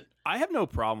 But see, I have no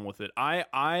problem with it.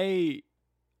 I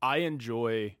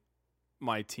enjoy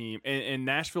my team, and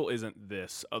Nashville isn't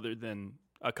this other than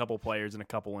a couple players in a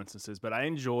couple instances, but I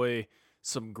enjoy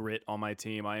some grit on my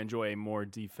team. I enjoy a more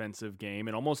defensive game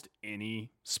in almost any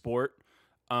sport.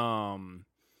 But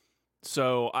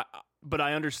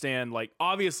I understand, like,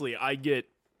 obviously I get,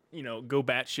 go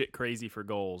batshit crazy for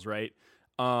goals, right?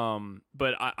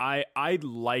 But I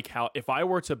like how, if I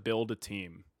were to build a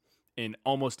team in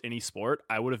almost any sport,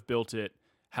 I would have built it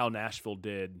how Nashville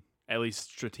did, at least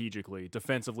strategically,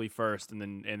 defensively first, and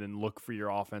then look for your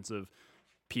offensive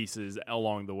pieces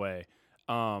along the way.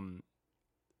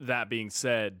 That being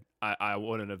said, I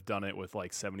wouldn't have done it with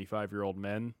like 75-year-old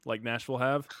men like Nashville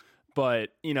have, but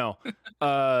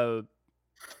I'm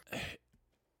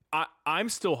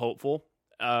still hopeful.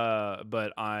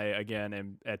 But I again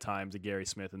am at times a Gary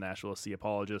Smith and Nashville SC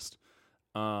apologist.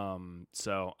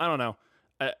 So I don't know.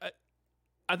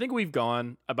 I think we've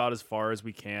gone about as far as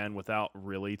we can without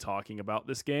really talking about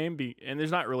this game, and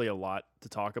there's not really a lot to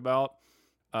talk about.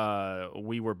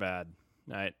 We were bad.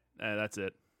 All right, that's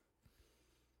it.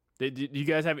 Do you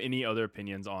guys have any other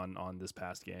opinions on this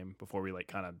past game before we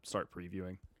kind of start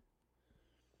previewing?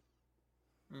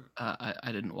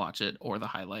 I didn't watch it or the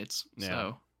highlights,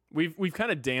 so we've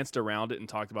kind of danced around it and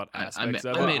talked about aspects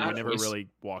of it. We never really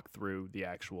walked through the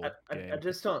actual game. I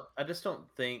just don't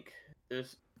think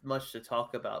there's much to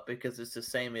talk about because it's the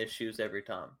same issues every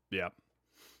time. Yeah,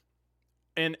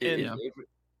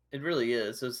 it really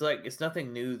is. It's like it's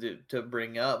nothing new to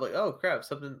bring up. Like, oh crap,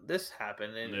 this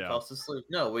happened and it cost us sleep.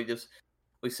 No,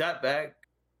 we sat back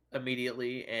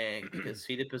immediately and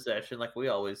conceded possession like we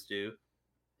always do.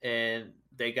 And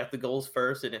they got the goals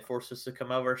first, and it forced us to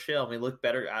come out of our shell. And we look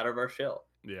better out of our shell.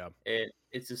 Yeah,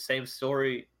 it's the same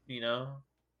story,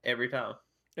 every time.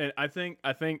 And I think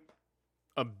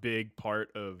a big part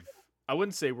of, I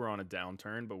wouldn't say we're on a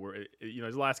downturn, but we're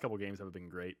the last couple of games haven't been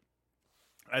great.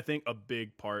 I think a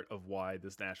big part of why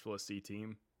this Nashville SC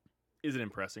team isn't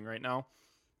impressing right now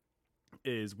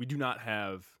is we do not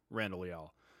have Randall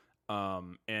Leal.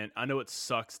 And I know it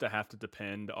sucks to have to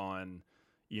depend on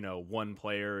one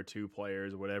player or two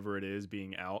players or whatever it is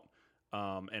being out.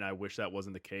 And I wish that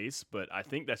wasn't the case, but I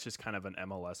think that's just kind of an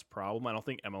MLS problem. I don't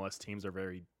think MLS teams are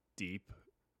very deep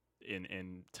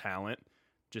in talent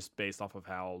just based off of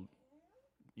how,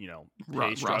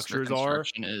 pay structures are.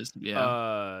 Is,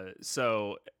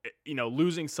 so,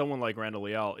 losing someone like Randall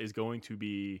Leal is going to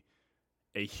be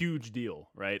a huge deal,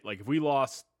 right? Like if we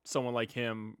lost someone like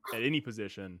him at any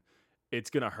position, it's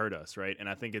going to hurt us, right? And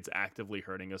I think it's actively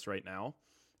hurting us right now.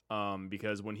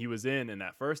 Because when he was in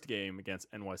that first game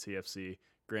against NYCFC,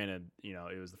 granted,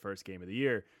 it was the first game of the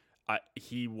year,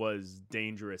 he was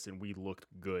dangerous and we looked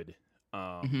good.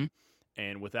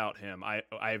 And without him,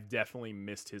 I've definitely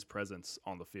missed his presence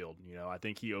on the field. I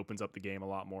think he opens up the game a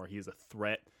lot more. He is a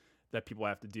threat that people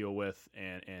have to deal with,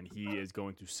 and he is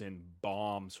going to send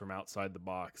bombs from outside the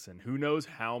box. And who knows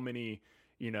how many,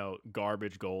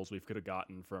 garbage goals we could have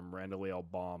gotten from Randall Leal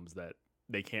bombs that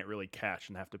they can't really catch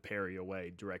and have to parry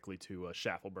away directly to a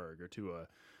Schaffelberg or to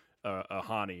a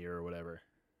Hani or whatever.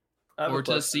 Or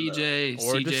to CJ.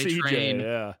 Or to CJ Train.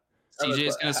 Yeah.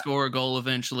 CJ's going to score a goal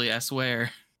eventually, I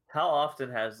swear. How often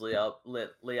has Leal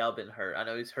been hurt? I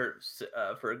know he's hurt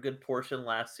for a good portion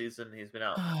last season. He's been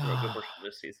out for a good portion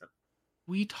this season.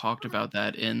 We talked about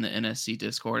that in the NSC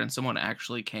Discord, and someone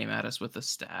actually came at us with the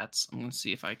stats. I'm going to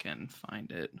see if I can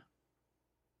find it.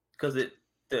 Because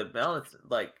the balance,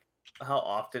 like, how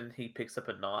often he picks up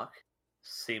a knock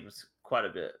seems quite a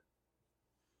bit.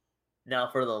 Now,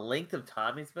 for the length of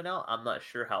time he's been out, I'm not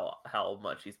sure how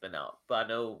much he's been out, but I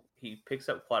know he picks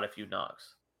up quite a few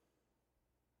knocks.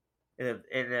 And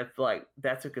if like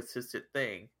that's a consistent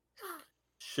thing,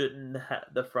 shouldn't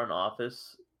the front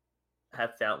office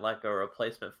have found like a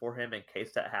replacement for him in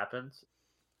case that happens?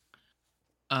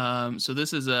 So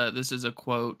this is a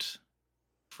quote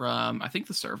from I think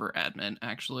the server admin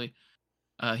actually.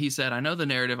 He said, "I know the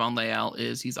narrative on Leal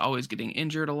is he's always getting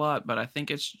injured a lot, but I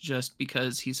think it's just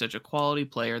because he's such a quality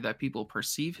player that people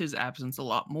perceive his absence a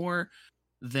lot more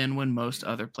than when most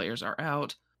other players are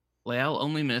out. Leal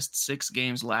only missed 6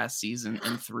 games last season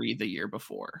and 3 the year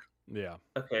before." Yeah.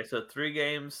 Okay, so 3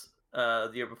 games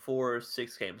the year before,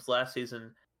 6 games last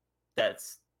season.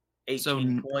 That's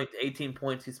 18 points. 18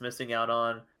 points he's missing out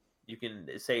on. You can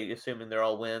say, assuming they're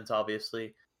all wins,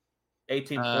 obviously.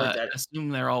 18 points. Assume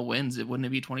they're all wins. Wouldn't it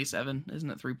be 27?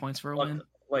 Isn't it 3 points for a win?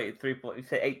 Wait, 3 points. You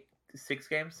say 6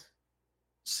 games?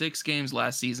 6 games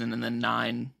last season and then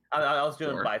 9. I was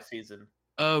doing by season.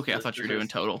 Oh, okay, I thought you were doing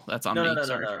total. That's on me.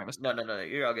 Sorry, Travis. No.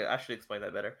 You're all good. I should explain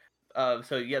that better.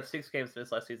 So you have 6 games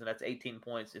this last season. That's 18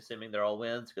 points, assuming they're all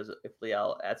wins. Because if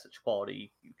Leal adds such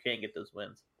quality, you can get those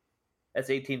wins. That's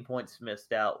 18 points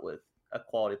missed out with a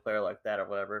quality player like that, or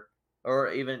whatever.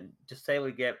 Or even just say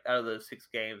we get out of those 6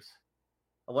 games.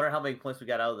 I wonder how many points we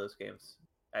got out of those games.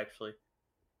 Actually,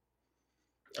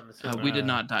 we did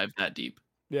not dive that deep.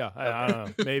 Yeah, I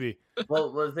don't know. Maybe.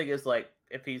 Well, the thing is, like,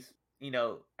 if he's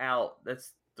out,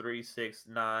 that's 3, 6,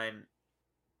 9.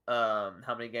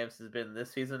 How many games has it been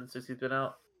this season since he's been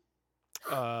out?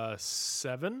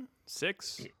 7,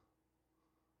 6.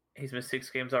 He's missed 6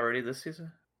 games already this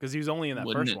season. Because he was only in that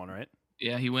first one, right?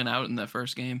 Yeah, he went out in that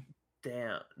first game.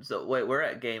 Damn. So wait, we're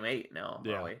at game 8 now.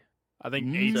 Yeah. Aren't we? I think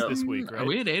 8's this week, right? Are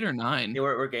we at 8 or 9? Yeah,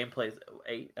 we're game plays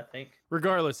 8, I think.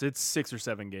 Regardless, it's 6 or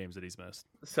 7 games that he's missed.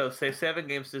 So say 7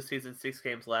 games this season, 6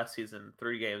 games last season,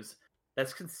 3 games.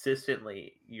 That's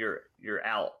consistently you're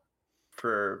out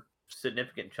for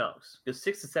significant chunks. Because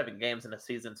 6 to 7 games in a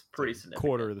season is pretty significant.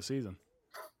 Quarter of the season.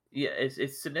 Yeah,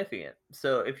 it's significant.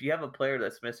 So if you have a player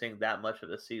that's missing that much of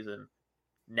the season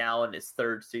now in his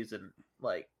 3rd season,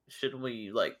 like, shouldn't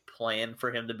we like plan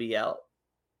for him to be out?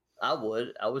 I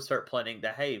would start planning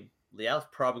that. Hey, Liao's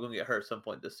probably going to get hurt at some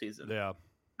point this season. Yeah.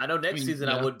 I know next season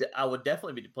I would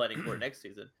definitely be planning for it next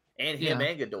season, and him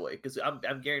and Godoy, because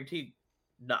I'm guaranteed.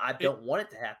 No, I don't want it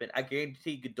to happen. I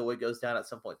guarantee Godoy goes down at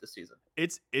some point this season.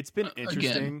 It's been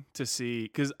interesting to see,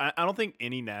 because I don't think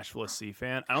any Nashville SC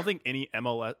fan, I don't think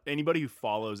anybody who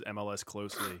follows MLS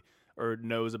closely or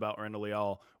knows about Randall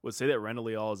Leal would say that Randall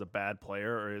Leal is a bad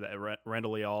player or that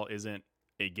Randall Leal isn't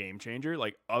a game changer.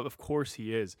 Like, of course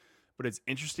he is. But it's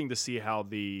interesting to see how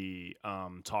the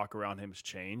talk around him has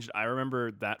changed. I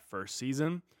remember that first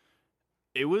season,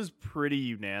 it was pretty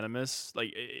unanimous.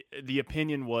 Like, the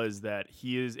opinion was that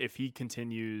if he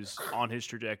continues on his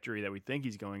trajectory that we think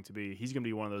he's going to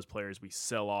be one of those players we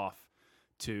sell off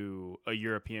to a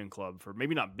European club for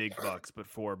maybe not big bucks, but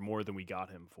for more than we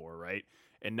got him for, right?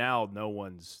 And now no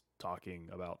one's talking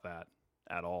about that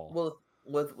at all. Well,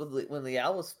 when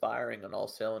Leal was firing on all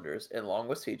cylinders, and along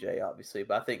with CJ, obviously,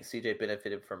 but I think CJ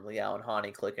benefited from Leal and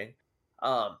Hani clicking.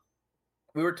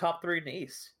 We were top 3 in the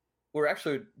East. We were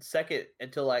actually second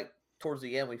until like towards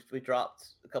the end. We dropped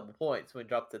a couple points. We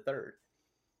dropped to 3rd.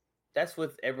 That's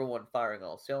with everyone firing on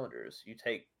all cylinders. You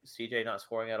take CJ not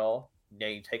scoring at all. Now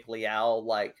you take Leal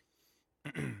like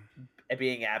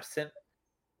being absent.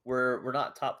 We're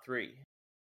not top 3,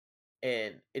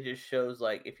 and it just shows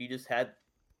like if you just had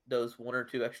those 1 or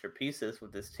 2 extra pieces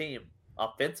with this team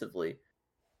offensively,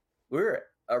 we're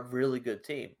a really good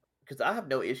team. Because I have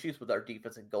no issues with our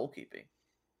defense and goalkeeping.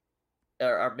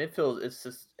 Our midfield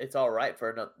is it's all right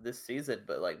for this season,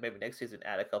 but like maybe next season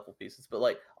add a couple pieces. But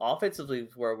like offensively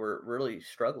is where we're really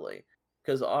struggling.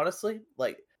 Because honestly,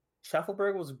 like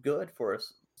Schaffelberg was good for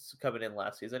us coming in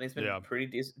last season. He's been pretty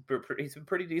decent. He's been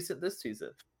pretty decent this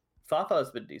season. Fafa has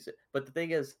been decent, but the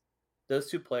thing is, those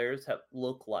 2 players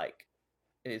look like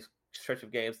in his stretch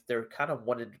of games, they're kind of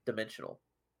one-dimensional.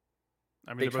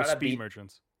 I mean, they're both speed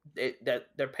merchants.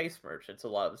 They're pace merchants a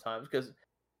lot of the times, because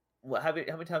how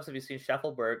many times have you seen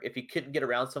Schaffelberg? If he couldn't get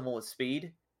around someone with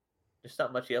speed, there's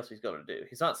not much else he's going to do.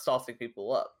 He's not saucing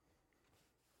people up.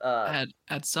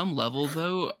 At some level,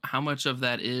 though, how much of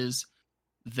that is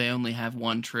they only have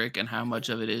one trick, and how much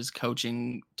of it is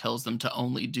coaching tells them to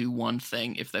only do one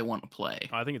thing if they want to play?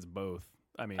 I think it's both.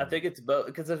 I think it's both,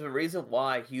 because there's a reason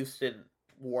why Houston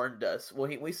warned us.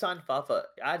 When we signed Fafa,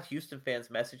 I had Houston fans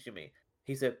messaging me.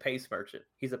 He's a pace merchant.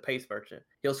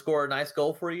 He'll score a nice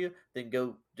goal for you, then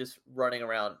go just running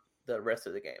around the rest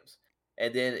of the games.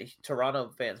 And then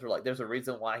Toronto fans were like, there's a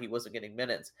reason why he wasn't getting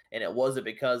minutes. And it wasn't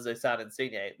because they signed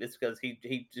Insigne. It's because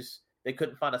they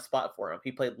couldn't find a spot for him.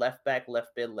 He played left back, left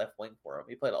mid, left wing for him.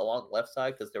 He played along the left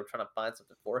side because they were trying to find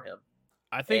something for him.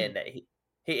 I think,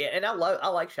 and I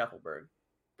like Schaffelberg.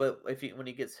 But when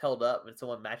he gets held up and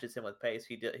someone matches him with pace,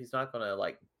 he's not going to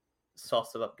like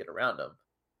sauce him up, get around him.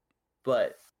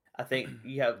 But I think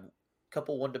you have a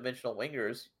couple one-dimensional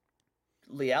wingers.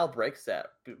 Leal breaks that.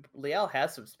 Leal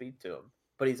has some speed to him,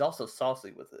 but he's also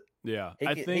saucy with it. Yeah,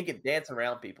 he can dance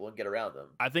around people and get around them.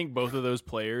 I think both of those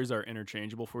players are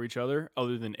interchangeable for each other,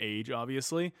 other than age,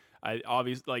 obviously.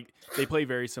 They play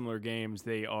very similar games.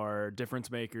 They are difference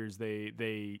makers.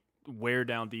 They wear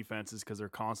down defenses because they're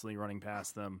constantly running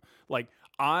past them. Like,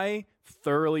 I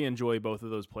thoroughly enjoy both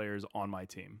of those players on my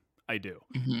team. I do.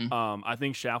 Mm-hmm. I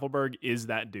think Schaffelberg is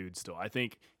that dude still. I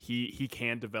think he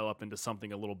can develop into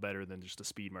something a little better than just a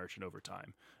speed merchant over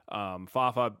time.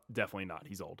 Fafa, definitely not.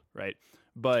 He's old, right?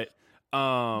 But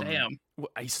damn,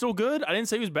 he's still good. I didn't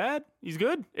say he was bad. He's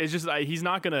good. It's just he's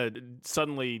not going to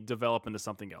suddenly develop into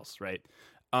something else, right?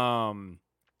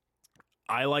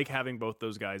 I like having both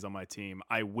those guys on my team.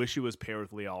 I wish it was paired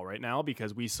with Leal right now,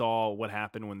 because we saw what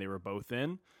happened when they were both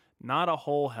in. Not a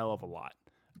whole hell of a lot.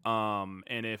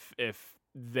 And if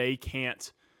they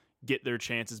can't get their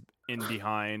chances in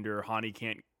behind, or Hani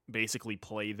can't basically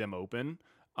play them open,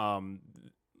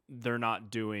 they're not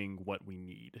doing what we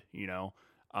need, you know?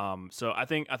 So I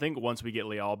think once we get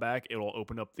Leal back, it'll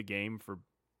open up the game for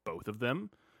both of them,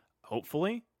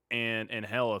 hopefully. And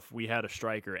hell, if we had a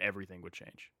striker, everything would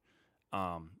change.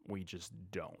 We just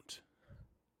don't.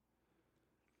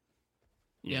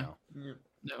 You know?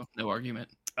 No argument.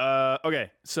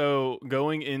 Okay, so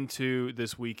going into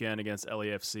this weekend against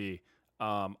LAFC,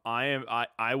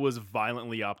 I was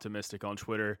violently optimistic on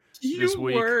Twitter this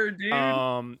week. You were, dude.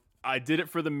 I did it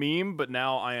for the meme, but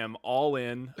now I am all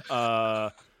in.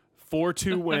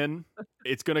 4-2 win.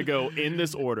 It's gonna go in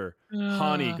this order: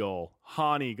 Hani goal,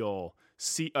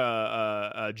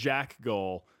 Jack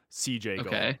goal, CJ goal.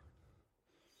 Okay.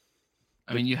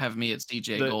 I mean, you have me at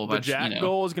CJ goal. The Jack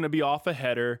goal is going to be off a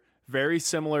header, very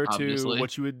similar Obviously to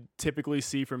what you would typically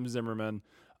see from Zimmerman.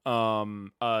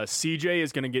 CJ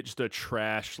is gonna get just a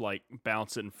trash like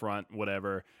bounce it in front,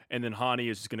 whatever, and then Hani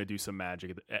is just gonna do some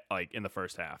magic like in the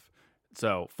first half.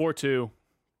 So 4-2,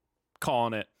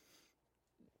 calling it.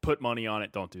 Put money on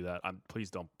it. Don't do that. Please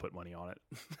don't put money on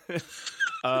it.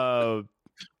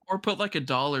 Or put like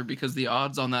 $1 because the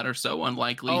odds on that are so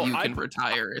unlikely you can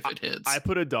retire if it hits. I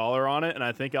put $1 on it, and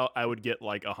I think I would get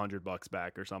like $100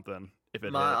 back or something if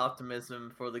it. My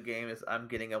optimism for the game is I'm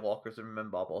getting a Walker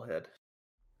Zimmerman bobblehead.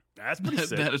 That's pretty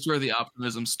sick. That is where the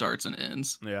optimism starts and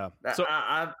ends. Yeah. So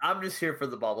I'm just here for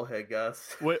the bobblehead,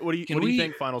 guys. What do you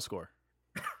think? Final score?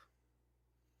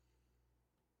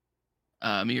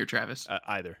 Me or Travis?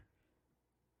 Either.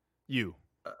 You,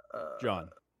 John.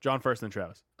 John first, then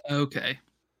Travis. Okay.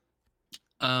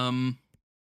 I'm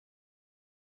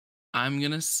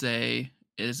gonna say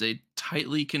it is a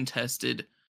tightly contested,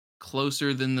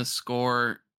 closer than the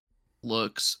score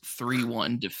looks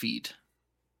 3-1 defeat.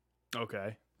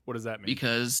 Okay. What does that mean?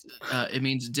 Because it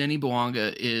means Denny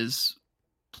Bouanga is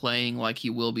playing like he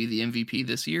will be the MVP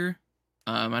this year.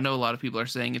 I know a lot of people are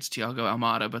saying it's Thiago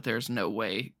Almada, but there's no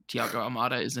way Thiago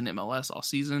Almada is in MLS all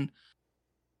season.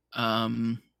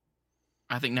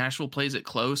 I think Nashville plays it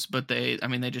close, but they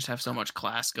just have so much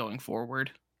class going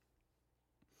forward.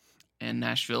 And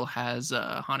Nashville has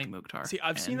Hani Mukhtar. See,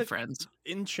 I've seen friends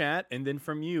in chat, and then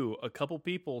from you, a couple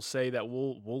people say that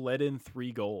we'll let in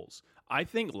 3 goals. I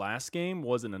think last game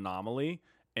was an anomaly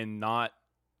and not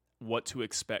what to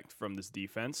expect from this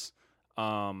defense.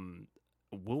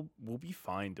 We'll be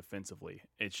fine defensively.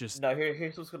 It's just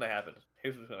here's what's gonna happen.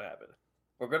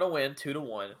 We're gonna win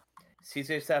 2-1.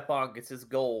 CJ Sapong gets his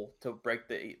goal to break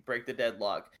the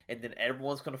deadlock, and then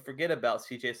everyone's gonna forget about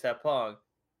CJ Sapong.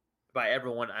 By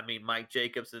everyone, I mean Mike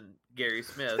Jacobs and Gary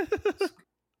Smith.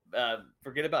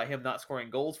 Forget about him not scoring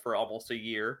goals for almost a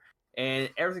year, and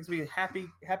everything's gonna be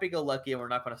happy-go-lucky, and we're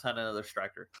not gonna sign another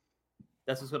striker.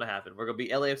 That's what's gonna happen. We're gonna be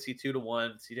LAFC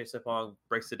 2-1. CJ Sapong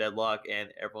breaks the deadlock, and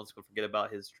everyone's gonna forget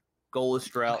about his goalless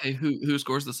drought. Okay, who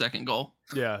scores the second goal?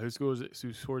 Yeah, who scores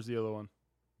the other one?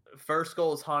 First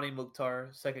goal is Hani Mukhtar.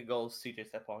 Second goal is CJ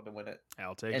Sapong to win it.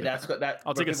 I'll take it. And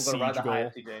I'll take a siege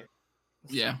goal.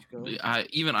 Yeah,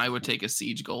 I would take a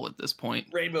siege goal at this point.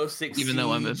 Rainbow Six, even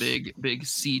though I'm a big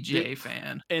CJ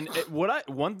fan. And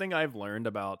one thing I've learned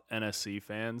about NSC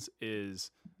fans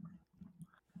is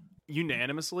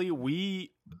unanimously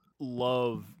we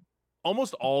love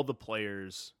almost all the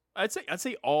players. I'd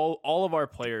say all of our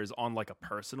players on like a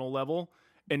personal level,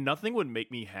 and nothing would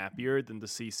make me happier than to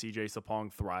see CJ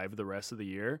Sapong thrive the rest of the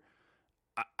year.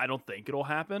 I don't think it'll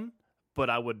happen, but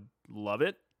I would love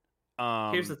it.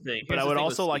 Here's the thing. But I would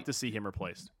also like to see him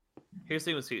replaced. Here's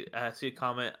the thing I see a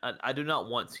comment. I do not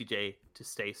want CJ to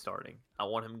stay starting. I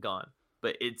want him gone.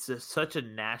 But it's such a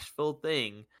Nashville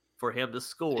thing for him to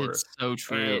score. It's so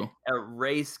true. And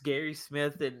erase Gary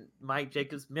Smith and Mike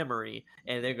Jacobs' memory.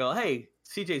 And they go, hey,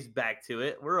 CJ's back to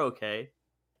it. We're okay.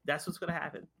 That's what's going to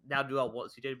happen. Now, do I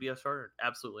want CJ to be a starter?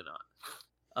 Absolutely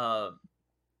not.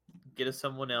 Get us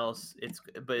someone else.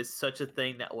 But it's such a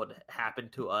thing that would happen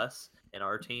to us and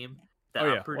our team.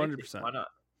 That 100%. Why not?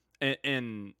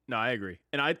 And no, I agree.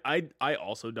 And I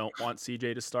also don't want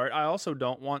CJ to start. I also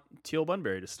don't want Teal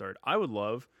Bunbury to start. I would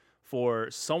love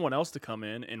for someone else to come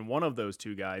in and one of those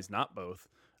two guys, not both,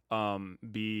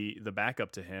 be the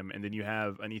backup to him, and then you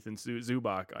have an Ethan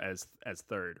Zubak as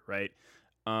third, right?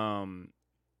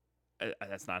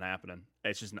 That's not happening.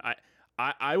 It's just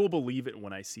I will believe it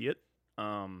when I see it.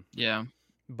 Yeah.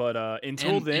 But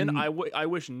until then, I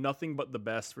wish nothing but the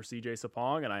best for CJ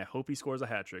Sapong, and I hope he scores a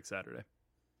hat trick Saturday.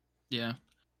 Yeah.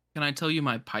 Can I tell you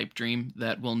my pipe dream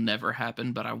that will never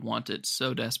happen, but I want it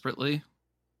so desperately?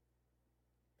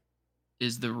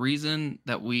 Is the reason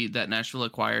that Nashville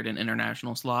acquired an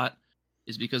international slot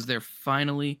is because they're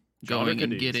finally going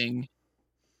and getting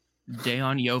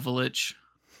Dejan Joveljic.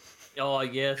 Oh,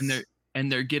 yes.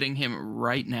 And they're getting him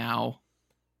right now,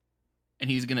 and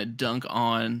he's going to dunk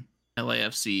on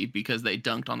LAFC because they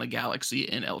dunked on the Galaxy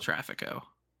in El Tráfico.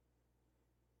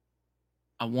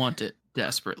 I want it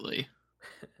desperately.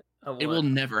 It will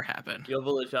never happen.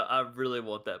 Joveljic, I really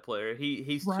want that player.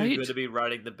 He's too good to be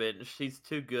riding the bench. He's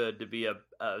too good to be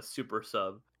a super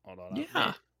sub. Hold on. Yeah.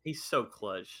 Man, he's so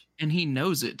clutch. And he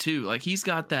knows it too. Like he's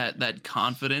got that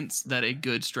confidence that a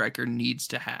good striker needs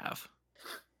to have.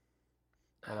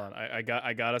 Hold on. I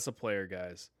got us a player,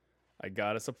 guys. I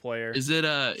got us a player. Is it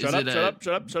Shut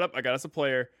up. I got us a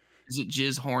player. Is it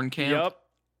Jiz Hornkamp? Yep.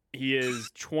 He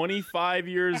is 25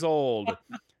 years old.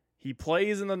 He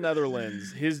plays in the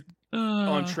Netherlands.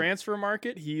 On transfer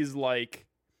market, he's like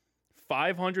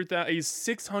 $500,000. He's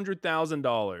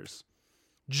 $600,000.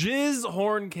 Jiz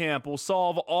Hornkamp will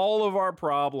solve all of our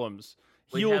problems.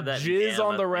 He'll jizz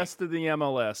on the rest of the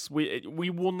MLS. We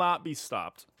will not be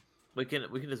stopped. We can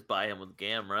just buy him with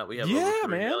GAM, right? We have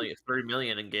over 3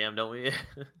 million in GAM, don't we?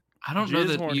 I don't know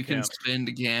that you can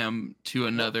spend GAM to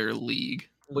another league.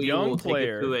 We will take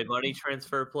it to a money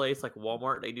transfer place like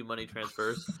Walmart. They do money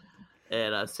transfers.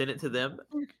 And send it to them.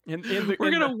 We're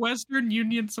going to Western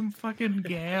Union some fucking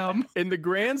GAM. In the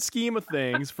grand scheme of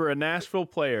things, for a Nashville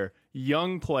player,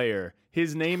 young player,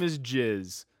 his name is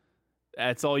Jizz.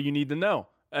 That's all you need to know.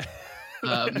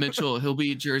 Mitchell, he'll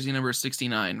be jersey number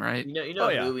 69, right? You know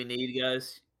who we need,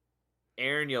 guys?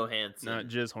 Aaron Johansson. Not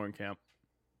Jizz Hornkamp.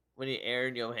 We need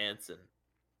Aaron Johansson,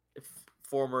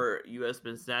 former U.S.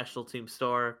 men's national team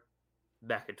star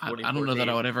back in 2014. I don't know that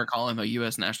I would ever call him a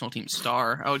U.S. national team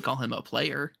star. I would call him a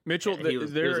player. Mitchell, he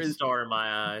was a star in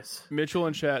my eyes. Mitchell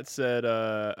in chat said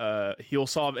he'll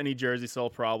solve any jersey sale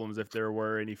problems if there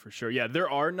were any for sure. Yeah, there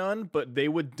are none, but they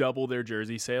would double their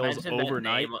jersey sales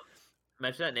overnight.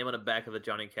 Imagine that name on the back of a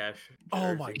Johnny Cash jersey.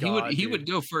 Oh my god, he would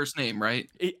go first name, right?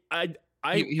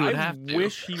 I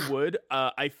wish he would.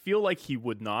 I feel like he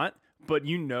would not, but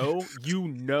you know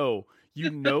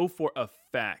for a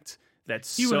fact that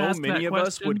so many of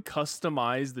us would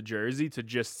customize the jersey to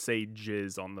just say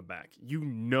Jizz on the back. You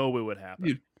know it would happen.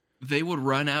 Dude, they would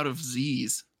run out of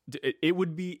Z's. It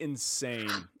would be insane.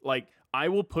 Like, I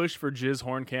will push for Jizz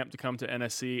Hornkamp to come to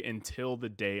NSC until the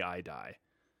day I die.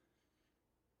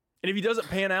 And if he doesn't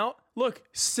pan out, look,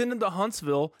 send him to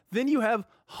Huntsville. Then you have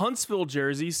Huntsville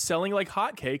jerseys selling like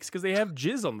hotcakes because they have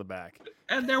Jizz on the back.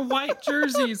 And they're white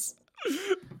jerseys.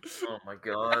 Oh my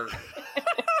god.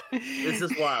 This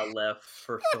is why I left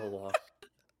for so long.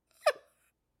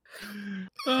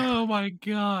 Oh my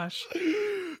gosh.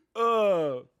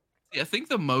 I think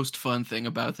the most fun thing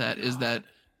about that is that,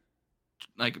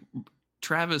 like,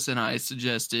 Travis and I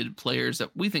suggested players that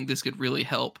we think this could really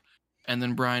help. And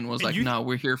then Brian was like, no,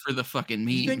 we're here for the fucking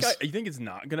memes. You think it's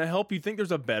not going to help? You think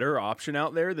there's a better option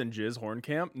out there than Jizz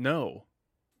Hornkamp? No.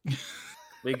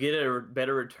 We get a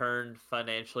better return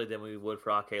financially than we would for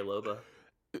Ake Loba.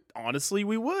 Honestly,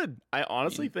 we would. I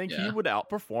honestly think he would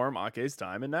outperform Ake's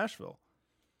time in Nashville.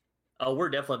 Oh, we're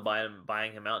definitely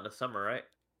buying him out in the summer, right?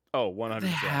 Oh, 100%. They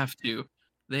have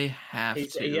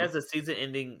to. He has a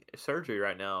season-ending surgery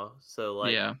right now, so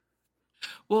like. Yeah.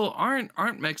 Well,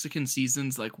 aren't Mexican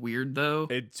seasons like weird though?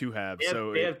 It's two halves.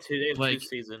 They have two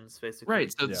seasons basically.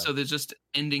 Right. So they're just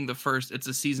ending the first. It's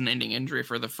a season-ending injury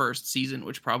for the first season,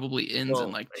 which probably ends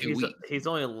in like 2 weeks. He's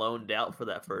only loaned out for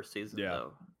that first season,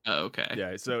 though. Oh, okay.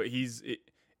 Yeah. So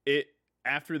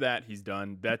after that, he's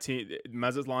done. That team,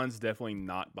 Mazatlan's definitely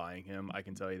not buying him. I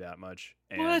can tell you that much.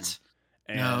 What?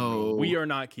 And no, we are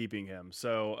not keeping him.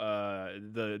 So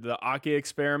the Ake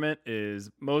experiment is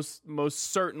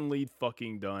most certainly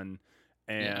fucking done.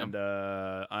 And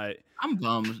I'm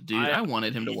bummed, dude. I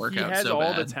wanted him to work out so bad. He has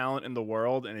all the talent in the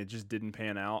world, and it just didn't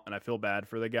pan out. And I feel bad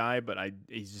for the guy, but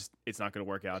it's not going to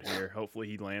work out here. Hopefully,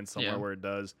 he lands somewhere where it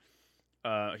does.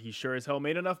 He sure as hell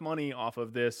made enough money off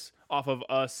of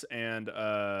us, and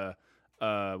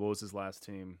what was his last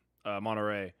team?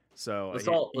 Monterey. So let's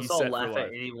all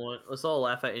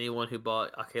laugh at anyone who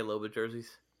bought Ake Loba jerseys.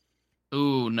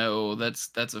 Ooh, no, that's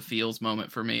a feels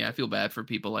moment for me. I feel bad for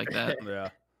people like that. Yeah.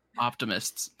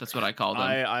 Optimists. That's what I call them.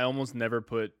 I almost never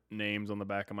put names on the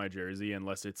back of my jersey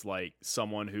unless it's like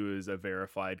someone who is a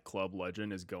verified club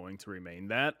legend is going to remain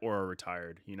that or are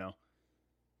retired, you know?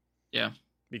 Yeah.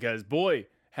 Because boy,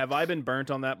 have I been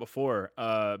burnt on that before.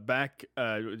 Back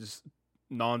just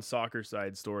non-soccer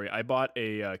side story. I bought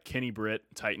a Kenny Britt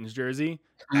Titans jersey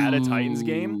at a Titans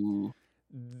game.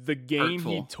 The game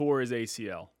he tore his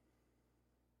ACL.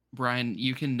 Brian,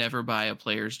 you can never buy a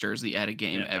player's jersey at a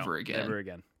game ever again. Never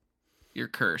again. You're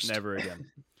cursed. Never again.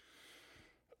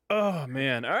 Oh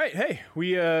man. All right. Hey,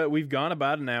 we've gone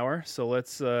about an hour, so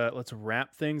let's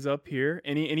wrap things up here.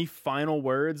 Any final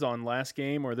words on last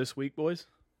game or this week, boys?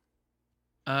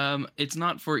 It's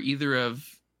not for either of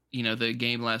the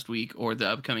game last week or the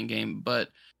upcoming game, but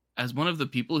as one of the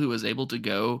people who was able to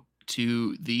go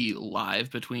to the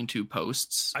live between two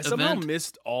posts, I somehow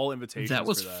missed all invitations. That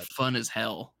was fun as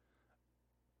hell.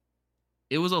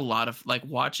 It was a lot of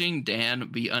watching Dan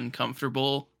be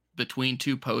uncomfortable between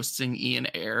two posts in Ian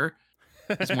Air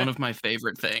is one of my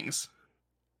favorite things.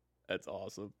 That's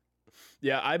awesome.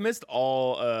 Yeah, I missed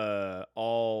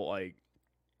all like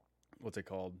what's it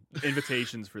called?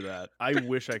 Invitations for that. I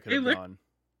wish I could have gone.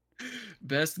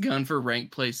 Best gun for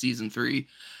rank play season 3.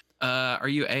 Are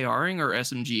you ARing or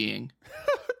SMGing?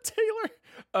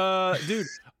 Taylor. Dude,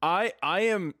 I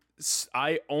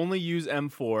only use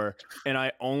M4 and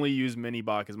I only use mini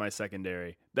Bach as my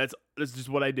secondary. That's just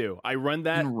what I do. I run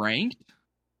that in ranked.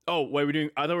 Oh,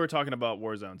 wait, I thought we were talking about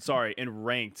Warzone. Sorry, in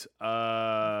ranked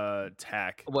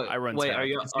TAC. I run TAC. Are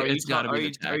you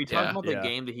talking about the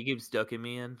game that he keeps ducking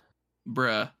me in?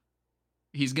 Bruh.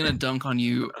 He's gonna dunk on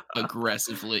you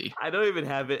aggressively. I don't even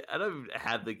have it. I don't even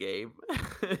have the game.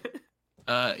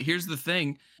 Here's the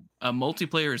thing.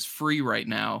 Multiplayer is free right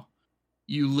now.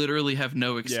 You literally have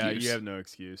no excuse. Yeah, you have no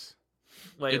excuse.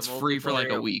 Wait, it's free for like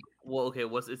a week. Well, okay,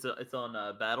 it's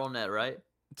on Battle.net, right?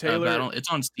 Taylor, it's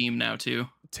on Steam now too.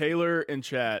 Taylor in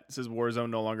chat says Warzone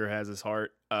no longer has his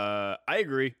heart. I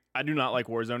agree. I do not like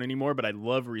Warzone anymore, but I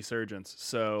love Resurgence.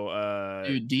 So,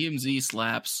 dude, DMZ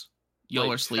slaps. Y'all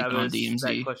are sleeping on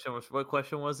DMZ. What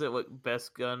question was it? What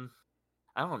best gun?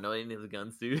 I don't know any of the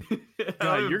guns, dude.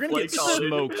 God, you're gonna get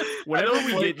smoked.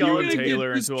 Whenever we get you and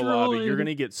Taylor into a lobby, you're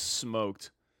gonna get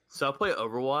smoked. So I play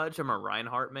Overwatch. I'm a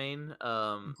Reinhardt main.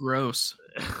 Gross.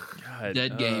 God,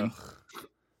 dead game.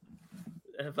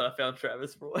 But I found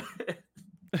Travis for what?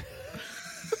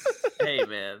 Hey,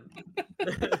 man.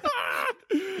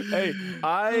 Hey,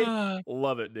 I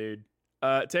love it, dude.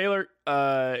 Taylor,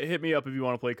 hit me up if you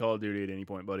want to play Call of Duty at any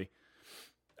point, buddy.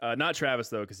 Not Travis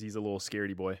though, because he's a little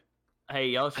scaredy boy. Hey,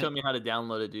 y'all show me how to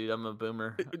download it, dude. I'm a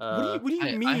boomer. What do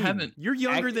you mean? I haven't. You're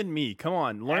younger than me. Come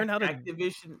on, learn how to.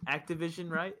 Activision,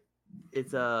 right?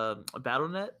 It's a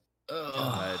Battle.net.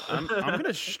 God, I'm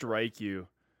gonna strike you.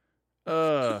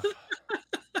 We're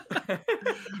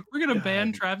gonna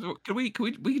ban Travis. Can we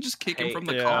just kick him from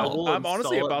the call? I'm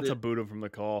honestly about to boot him from the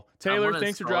call. Taylor,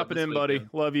 thanks for dropping in, buddy.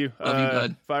 Love you. Love you,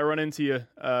 bud. If I run into you,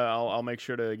 I'll make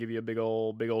sure to give you a big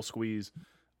old squeeze.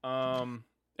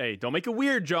 Hey, don't make it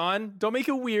weird, John. Don't make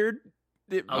it weird.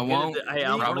 I won't. Hey,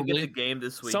 I'm gonna get the game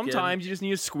this weekend. Sometimes you just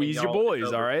need to squeeze your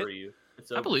boys. All right.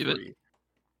 I believe it.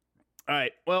 All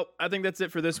right. Well, I think that's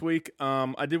it for this week.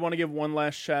 I did want to give one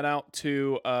last shout out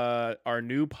to our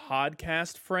new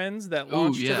podcast friends that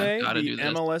launched today, the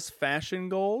MLS Fashion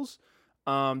Goals.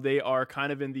 They are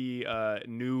kind of in the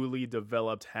newly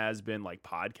developed has-been like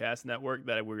podcast network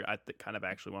that I kind of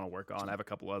actually want to work on. I have a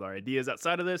couple other ideas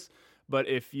outside of this, but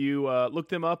if you look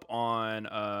them up on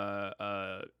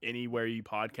anywhere you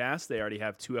podcast, they already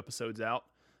have 2 episodes out.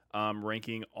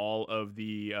 Ranking all of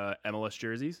the MLS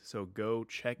jerseys, so go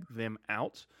check them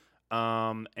out.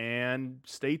 And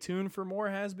stay tuned for more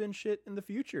has-been shit in the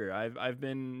future. I've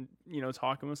been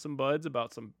talking with some buds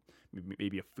about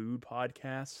maybe a food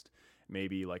podcast,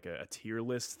 maybe like a tier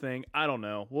list thing. I don't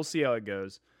know. We'll see how it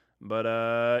goes.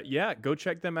 But yeah, go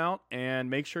check them out and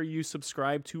make sure you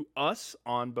subscribe to us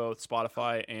on both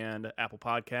Spotify and Apple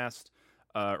Podcast.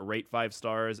 Rate 5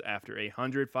 stars after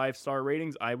 100 5-star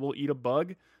ratings. I will eat a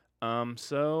bug.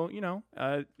 So,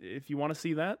 if you want to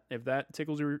see that, if that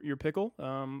tickles your pickle,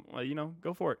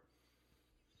 go for it.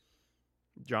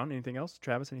 John, anything else?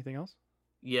 Travis, anything else?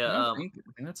 Yeah. I think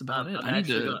that's about it. I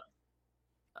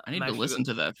need to listen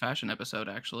to that fashion episode,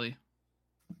 actually.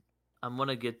 I'm going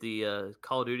to get the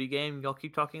Call of Duty game y'all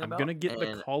keep talking about. I'm going to get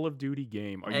the Call of Duty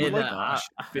game. Are you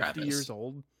 50 years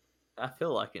old? I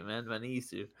feel like it, man. My knees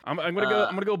do. I'm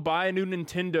gonna go buy a new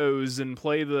Nintendos and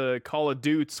play the Call of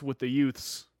Duty with the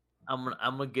youths. I'm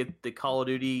gonna get the Call of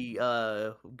Duty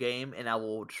game, and I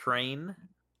will train,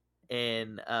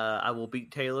 and I will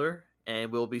beat Taylor,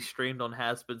 and we'll be streamed on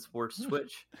Has-Been Sports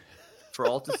Twitch for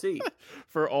all to see.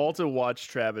 For all to watch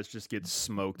Travis just get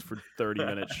smoked for 30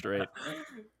 minutes straight.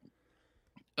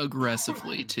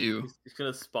 Aggressively too. He's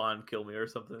gonna spawn kill me or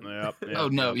something. Yep. Oh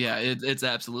no, yeah, it's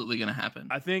absolutely gonna happen.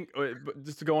 I think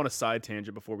just to go on a side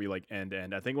tangent before we end.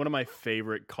 I think one of my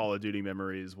favorite Call of Duty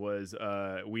memories was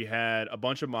we had a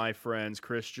bunch of my friends,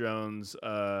 Chris Jones,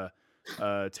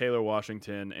 Taylor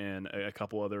Washington, and a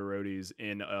couple other roadies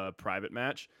in a private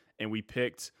match, and we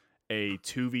picked a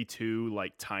 2v2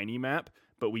 like tiny map,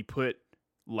 but we put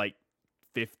like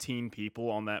 15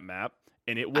 people on that map,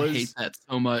 and I hate that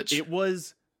so much. It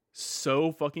was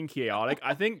so fucking chaotic.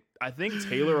 I think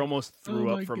Taylor almost threw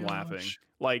up from laughing.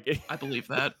 Like, I believe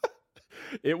that.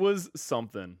 It was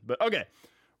something. But okay,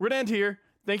 we're gonna end here.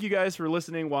 Thank you guys for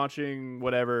listening, watching,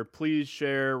 whatever. Please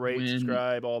share, rate,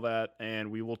 subscribe, all that, and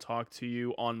we will talk to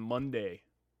you on Monday.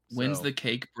 When's the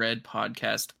Cake Bread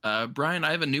podcast? Brian,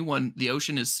 I have a new one. The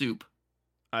Ocean is Soup.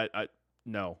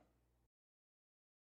 No.